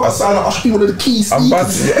basically, why don't I sign up? I should be one of the key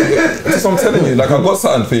speakers. That's what I'm telling you. Like, I've got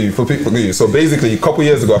something for you. So basically, a couple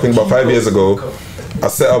years ago, I think about 5 years ago, I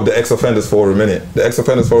set up the ex-offenders forum. The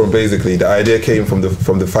ex-offenders forum, basically, the idea came from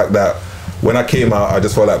the fact that when I came out, I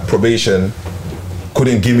just felt like probation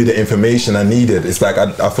couldn't give me the information I needed. It's like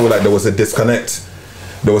I feel like there was a disconnect.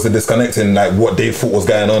 There was a disconnect in like what they thought was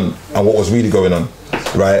going on and what was really going on,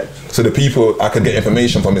 right? So the people I could get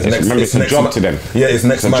information from is it's a job to them. Yeah, it's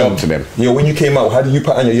next man. Job to them. You know, when you came out, how did you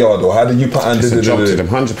put on your yard, or how did you put on? It's a job to them,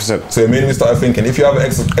 100%. So it made me start thinking, if you have an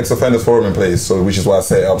ex-offenders forum in place, so which is why I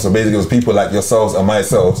set it up. So basically, it was people like yourselves and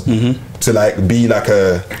myself to like be like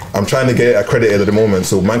I'm trying to get accredited at the moment,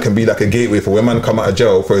 so man can be like a gateway for when man come out of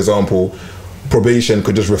jail, for example. Probation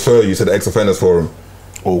could just refer you to the ex-offenders forum.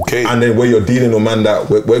 Okay. And then where you're dealing with man that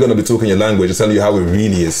we're going to be talking your language and telling you how it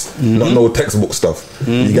really is, not no textbook stuff.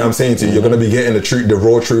 You get what I'm saying to you? You're going to be getting the truth, the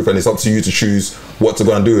raw truth, and it's up to you to choose what to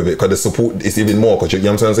go and do with it, because the support is even more, because you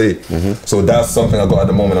know what I'm trying to say? So that's something I got at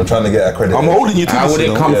the moment. I'm trying to get accredited. I'm holding you to How this, would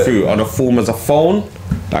it come through? On a form as a phone?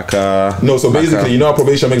 No, so basically, you know how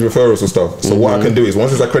probation makes referrals and stuff. So what I can do is,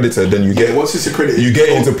 once it's accredited, then you get you get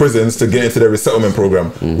into prisons to get into the resettlement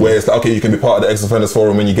program, where it's like, okay, you can be part of the ex-offenders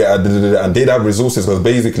forum when you get out, and they'd have resources, because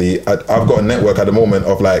basically I've got a network at the moment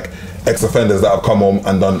of like ex-offenders that have come home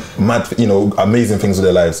and done mad, you know, amazing things with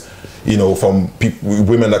their lives. You know, from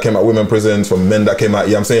women that came out of women prisons, from men that came out,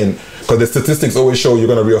 you know what I'm saying? Because the statistics always show you're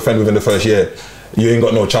going to reoffend within the first year. You ain't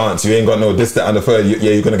got no chance. You ain't got no this, that, and the third.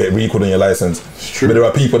 You're gonna get recalled on your license. But there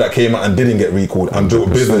are people that came out and didn't get recalled and built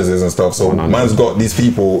businesses and stuff. So man's got these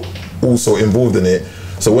people also involved in it.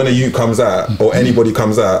 So when a youth comes out or anybody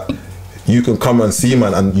comes out, you can come and see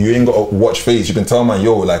man, and you ain't got to watch face. You can tell man,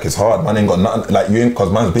 yo, like it's hard. Man ain't got nothing. Like you ain't,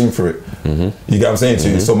 because man's been through it. You get what I'm saying to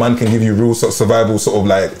you? So man can give you real sort of survival sort of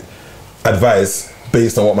like advice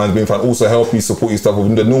based on what man's been through, and also help you support you stuff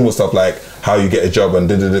with the normal stuff like how you get a job and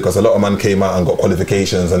because a lot of man came out and got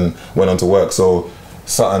qualifications and went on to work. So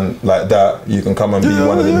something like that, you can come and be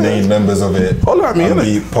one of the main members of it and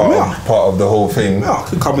be part of the whole thing. I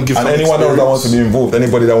can come and give and anyone else that wants to be involved,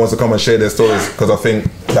 anybody that wants to come and share their stories, because I think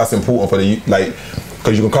that's important for the like.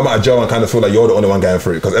 Because you can come out of jail and kind of feel like you're the only one going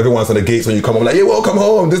through it. Because everyone's on the gates when you come home, like, yeah, welcome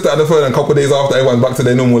home, this, that, and the third. And a couple of days after, everyone's back to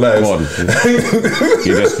their normal lives.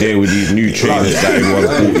 You're just there with these new trainers that everyone's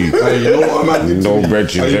bought you. Hey, you know what a man did no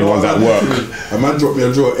bridges, everyone's at work. A man dropped me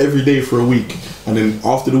a drawer every day for a week. And then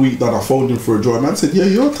after the week done, I phoned him for a drawer. A man said, yeah,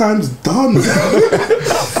 your time's done.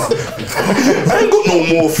 I ain't got no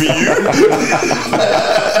more for you.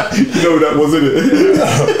 You know that wasn't it?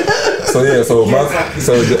 So yeah, so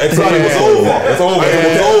the exercise was over.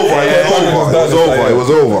 It was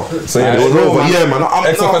over. So yeah, it was over. Yeah, man.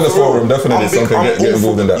 Ex-offenders forum definitely something. Get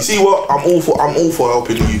involved in that. You see what? I'm all for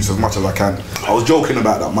helping the youths as much as I can. I was joking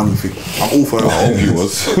about that money thing. I'm all for helping. I hope you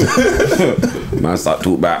was. Man, start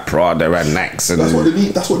talking about Prada and Next, and that's what the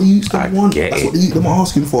youths them want. That's what the youths them are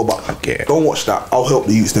asking for. But I get it. Don't watch that. I'll help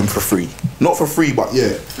the youths them for free. Not for free, but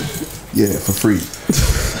yeah, for free.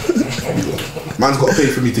 Man's got to pay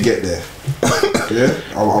for me to get there. Yeah,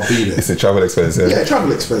 I'll be there. It's a travel expense. Yeah,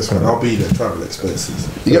 travel expense, man. I'll be there. Travel expenses.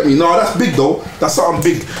 You get me? No, that's big though. That's something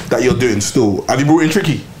big that you're doing still. Have you brought in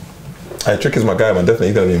Tricky? Tricky's my guy, man. Definitely,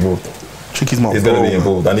 he's gonna be involved. Tricky's my. He's gonna be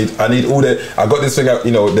involved. I need all the. I got this thing out.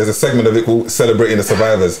 You know, there's a segment of it called celebrating the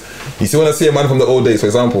survivors. You see, when I see a man from the old days, for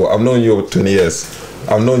example, I've known you over 20 years.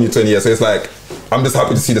 So it's like, I'm just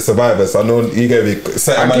happy to see the survivors. I know you gave me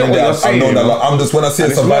certain man in there. I know that. Like, I'm just, when I see a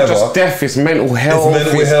survivor, it's not just death, it's mental health.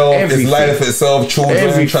 It's life itself,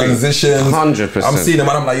 children, transitions. 100%. I'm seeing them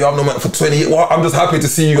and I'm like, yo, I've known man for 20 years. Well, I'm just happy to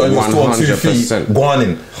see you and you're still on 2 feet,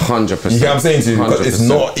 guaning. 100%. You get what I'm saying to you? Because it's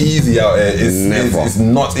not easy out here. It's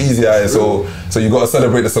not easy out here. So you got to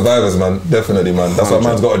celebrate the survivors, man. Definitely, man. That's why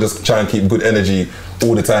man's got to just try and keep good energy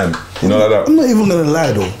all the time. You know, like that. I'm not even gonna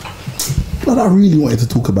lie though. But I really wanted to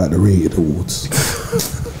talk about the Rated Awards.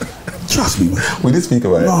 Trust me, man. We did speak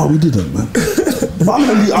about it. No, we didn't, man. But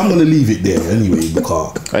I'm gonna leave it there anyway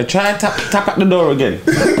because. I try and tap at the door again.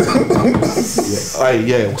 Yeah.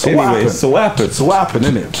 So Anyway, so what happened? So what happened,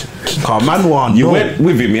 innit? Cause man one. You went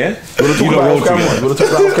with him, yeah? We'll talk You about lot it rode off camera. together. We'll talk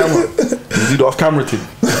about it off camera. We'll do the off camera thing.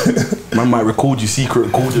 Man might record you secret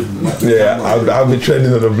recording. Yeah, I've been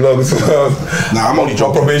trending on the blog as well. Nah, I'm only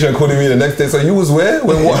joking. Probation calling me the next day. So you was where?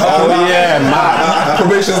 When what happened? Oh, yeah, man.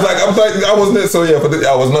 Probation's like, I wasn't there. So yeah,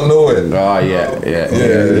 I was not nowhere. Oh, yeah.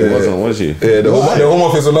 You wasn't, was you? Yeah, the home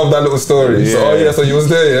office will love that little story. Yeah. So so you was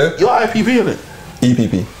there, yeah? You're IPP, innit?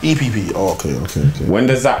 EPP. EPP. Oh, okay. When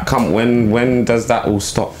does that come? When does that all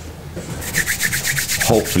stop?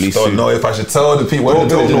 Hopefully Don't soon. know if I should tell the people. Don't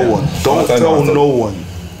tell no one. Don't tell no one. one.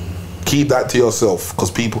 Keep that to yourself,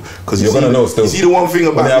 because You're gonna know still. You see the one thing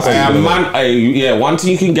about One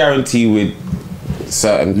thing you can guarantee with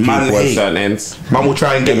certain people Man at hate. certain ends, man will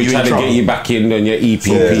try and get you try in to trouble. get you back in on your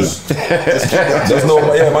EPP. Just know,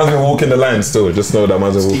 man's been walking the line still. Just know that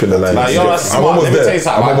man's been walking the line. Like, you're I'm smart. almost Let me there. tell you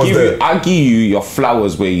something. I'm almost there. I'll give you your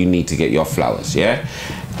flowers where you need to get your flowers, yeah?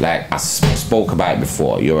 Like I spoke about it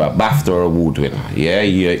before, you're a BAFTA award winner, yeah?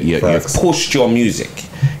 You've pushed your music,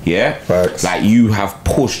 yeah? Facts. Like you have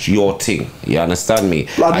pushed your thing, you understand me?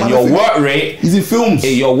 Blood, and man, your I think work rate, he's in films.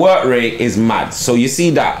 your work rate is mad. So you see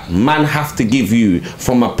that, man have to give you,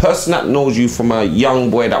 from a person that knows you, from a young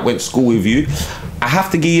boy that went to school with you, I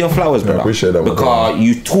have to give you your flowers, brother. I appreciate that. Because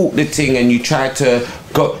you talk the thing and you try to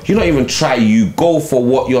go, you not even try, you go for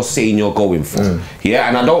what you're saying you're going for. Yeah,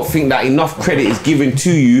 and I don't think that enough credit is given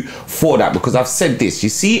to you for that, because I've said this. You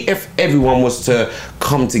see, if everyone was to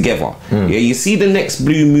come together, yeah, you see the next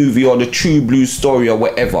Blue movie or the True Blue story or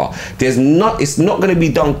whatever, it's not going to be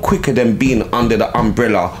done quicker than being under the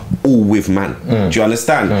umbrella all with man. Do you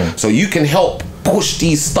understand? So you can help push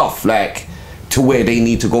these stuff like to where they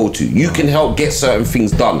need to go to. You can help get certain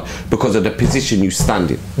things done because of the position you stand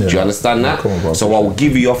in. Do you understand that? So I will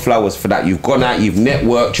give you your flowers for that. You've gone out, you've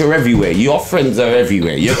networked, you're everywhere. Your friends are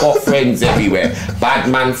everywhere. You've got friends everywhere. Bad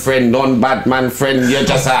man friend, non-bad man friend, you're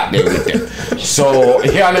just out there with them. So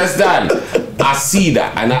you understand? I see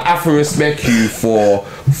that and I have to respect you for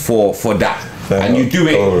that. And you do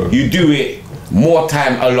it more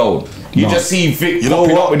time alone. You just see Vic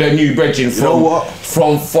popping up with a new brethren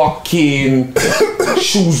from fucking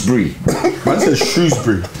Shrewsbury. Man says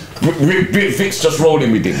Shrewsbury. Vic's just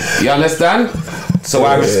rolling with him. You understand? So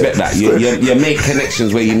I respect that. You make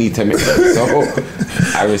connections where you need to make them. So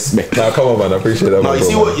I respect that. Nah, come on, man. I appreciate that. No, you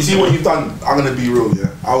see what you've done. I'm gonna be real,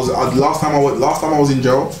 yeah. Last time I was in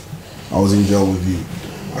jail. I was in jail with you.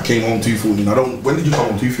 I came home 2:14. When did you come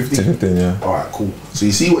home? 2:15. 2:15, yeah. All right, cool. So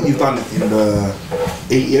you see what you've done in the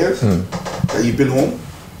 8 years that you've been home.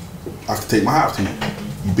 I have to take my hat off to you.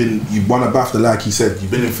 You've won a BAFTA, like he said.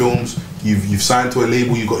 You've been in films. You've signed to a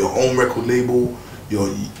label. You've got your own record label.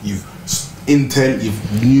 You've intent. You've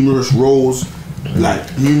numerous roles. Like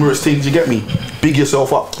numerous things, you get me? Big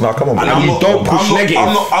yourself up. Nah, come on, man. And you don't push negative.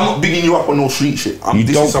 I'm not bigging you up on no street shit. You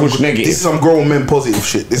don't push negative. This is some grown men positive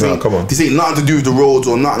shit. This ain't nothing to do with the roads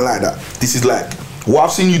or nothing like that. This is like what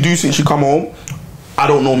I've seen you do since you come home. I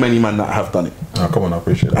don't know many men that have done it. Nah, come on, I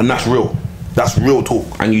appreciate that. And that's real. That's real talk.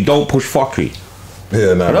 And you don't push fuckery.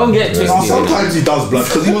 Yeah, nah. Don't get twisted. No, sometimes he does, blood,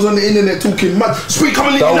 because he was on the internet talking mad. Speak, come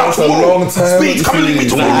and link me That now was a tomorrow. long time. Speak, come and link me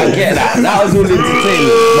tomorrow. I get that. That was all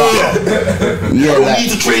entertainment. I don't need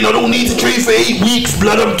to train. I don't need to train for 8 weeks,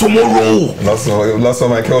 blood. I'm tomorrow. Last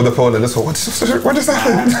time I killed the phone and this one, what just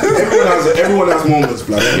happened? Everyone has moments,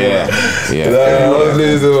 blood. Yeah. I was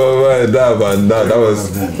losing my mind. That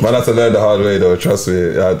was, man, I had to learn the hard way though, trust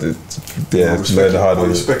me. I had to, learn the hard way.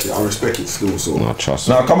 I respect it still, so. No, trust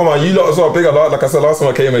me. Now, come on, man, you lot as well, bigger. Like I said, last time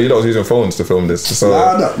I came here, you lot was using phones to film this. So,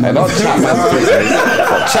 Nah, Hey, don't chat man's business.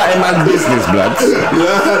 Chatting man's business, blood.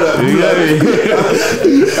 You get me?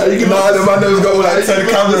 the man that's got all like 10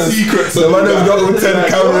 cameras. The man that's got all 10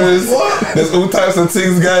 cameras. There's all types of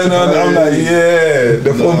things going on. I'm like, yeah,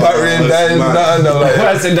 the phone battery ain't dying, nothing. I'm like,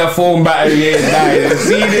 I said the phone battery ain't dying.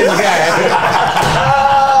 See this guy.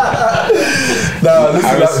 nah, listen,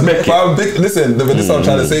 I respect it. Listen, this is what I'm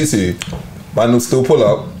trying to say to you. Man will still pull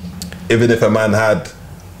up, even if a man had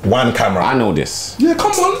one camera. I know this. Yeah,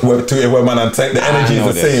 come on. Where man and take the energy is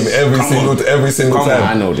the same every single time.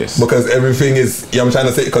 I know this. Because everything is, I'm trying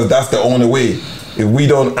to say, because that's the only way. If we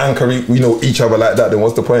don't anchor, we know each other like that, then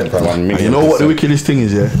what's the point, fam? And you know what the wickedest thing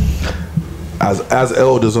is, yeah? As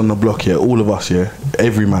elders on the block here, all of us here,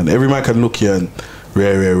 every man can look here and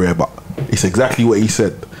rare, but it's exactly what he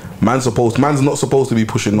said. Man's not supposed to be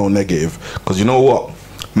pushing no negative, because you know what?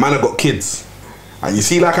 Man have got kids. And you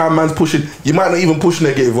see like how man's pushing, you might not even push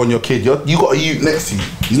negative on your kid. You got a youth next to you.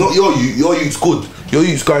 He's not your youth. Your youth's good. Your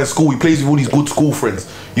youth's guy in school. He plays with all these good school friends.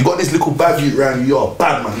 You got this little bad youth around you. You're a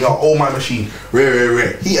bad man. You're all my machine.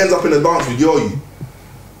 Rare. He ends up in a dance with your youth.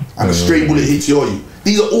 And a stray bullet hits your youth.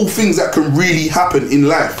 These are all things that can really happen in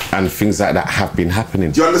life. And things like that have been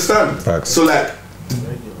happening. Do you understand? Facts. So like,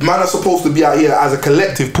 man are supposed to be out here as a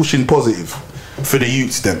collective pushing positive for the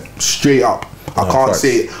youths them. Straight up. I can't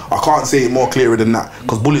say it more clearer than that.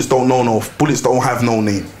 Because bullets don't have no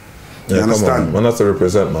name. You understand? Man has to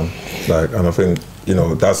represent, man. Like, and I think, you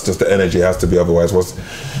know, that's just the energy it has to be. Otherwise,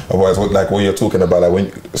 like what you're talking about, like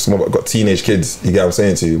when someone got teenage kids, you get what I'm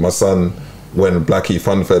saying to you. My son, when Blackie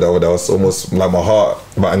Fun Fed, that was almost like my heart,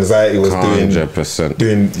 my anxiety was 100%.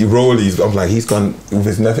 doing rollies. I'm like, he's gone with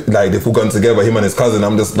his nephew, like they've all gone together, him and his cousin.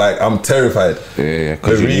 I'm just like, I'm terrified. Yeah,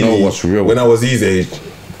 because you know what's real. When I was his age,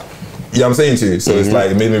 yeah, I'm saying to you. So it's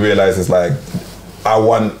like, it made me realize it's like, I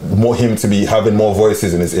want him to be having more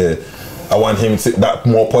voices in his ear. I want him to that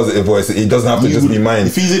more positive voice. He doesn't have to just be mine.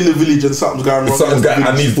 If he's in the village and something's going wrong,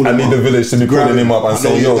 I need the village to be calling him up and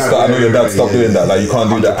saying, yo, I know your dad, stop doing that. Like, you can't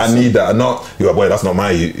do that. I need that. And not, you're boy, that's not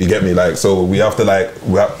my you get me? Like, so we have to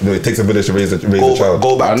it takes a village to raise a child.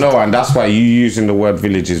 Go back. I know, and that's why you using the word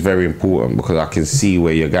village is very important, because I can see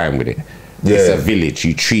where you're going with it. Yeah. It's a village.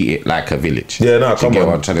 You treat it like a village. Yeah, no, come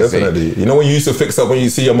on, definitely. You know when you used to fix up when you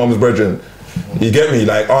see your mum's brethren. You get me?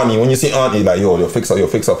 Like auntie, when you see auntie, like yo, you'll fix up. You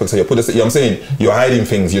put this, you know what I'm saying? You're hiding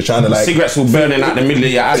things, you're trying to like... Cigarettes all burning out the middle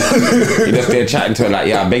of your alley. You're just there chatting to her like,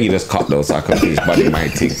 yeah, I beg you just cut those so I can finish buddy my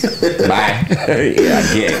thing. Bye. Yeah,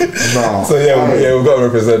 I get it. No. So yeah, we've got to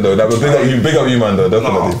represent though. But big up you man though,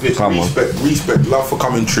 definitely. No, come on. Respect, love for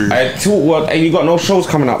coming true. And you got no shows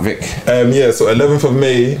coming up, Vic? Yeah, so 11th of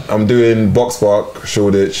May, I'm doing Box Park,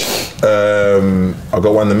 Shoreditch. I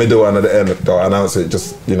got one in the middle and at the end, I'll announce it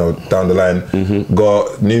just, you know, down the line.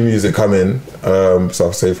 Got new music coming, so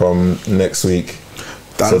I'll say from next week.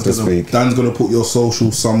 Dan's gonna put your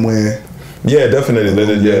socials somewhere. Yeah, definitely.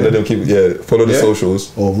 Let them keep. Follow the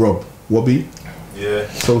socials. Or Rob, Wobby. Yeah.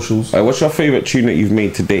 Socials. What's your favourite tune that you've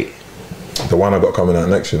made to date? The one I got coming out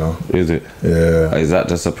next, you know. Is it? Yeah. Is that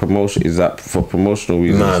just a promotion? Is that for promotional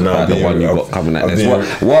reasons? Nah. The one you got coming out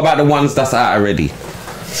next. What about the ones that's out already?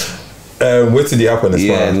 Where did it happen?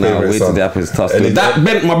 Yeah, no, where did it happen? Is tough. That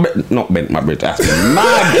bent my bridge. Not bent my bridge. That's my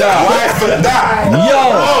God. Why for that?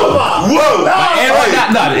 Whoa. I want that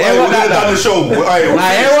done. I want that done. The show.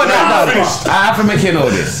 I want that done. I have to make you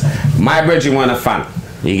know this. My bridging weren't a fan.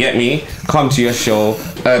 You get me? Come to your show,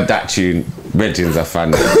 heard that tune. Bridging's a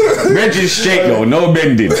fan. Bridging's straight though, no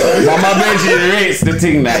bending. But my bridging rates the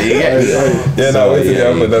thing that you get me. Yeah, no, wait till the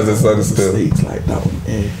happen. That's a song still. Like that one.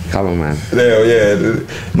 Come on, man. Yeah.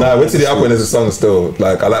 Nah, wait till the happen is a song still.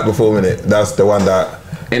 Like I like performing it. That's the one that.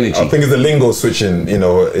 Energy. I think it's the lingo switching. You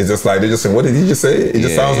know, it's just like they're just saying, "What did he just say?" It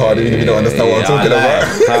just sounds hard even if you don't understand what I'm talking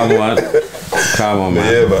about. Come on,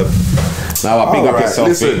 man. Yeah, but now I pick up yourself.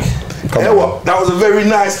 Listen, that was a very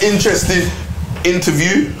nice, interesting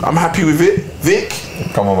interview. I'm happy with it. Vic,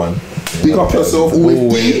 come on, man. Big up yourself.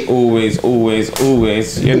 Always.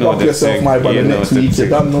 You know the yourself, thing. My brother. Next week, you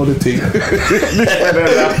don't know the thing.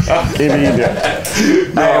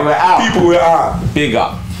 People, we're out. Big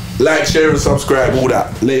up. Like, share, and subscribe. All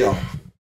that. Later.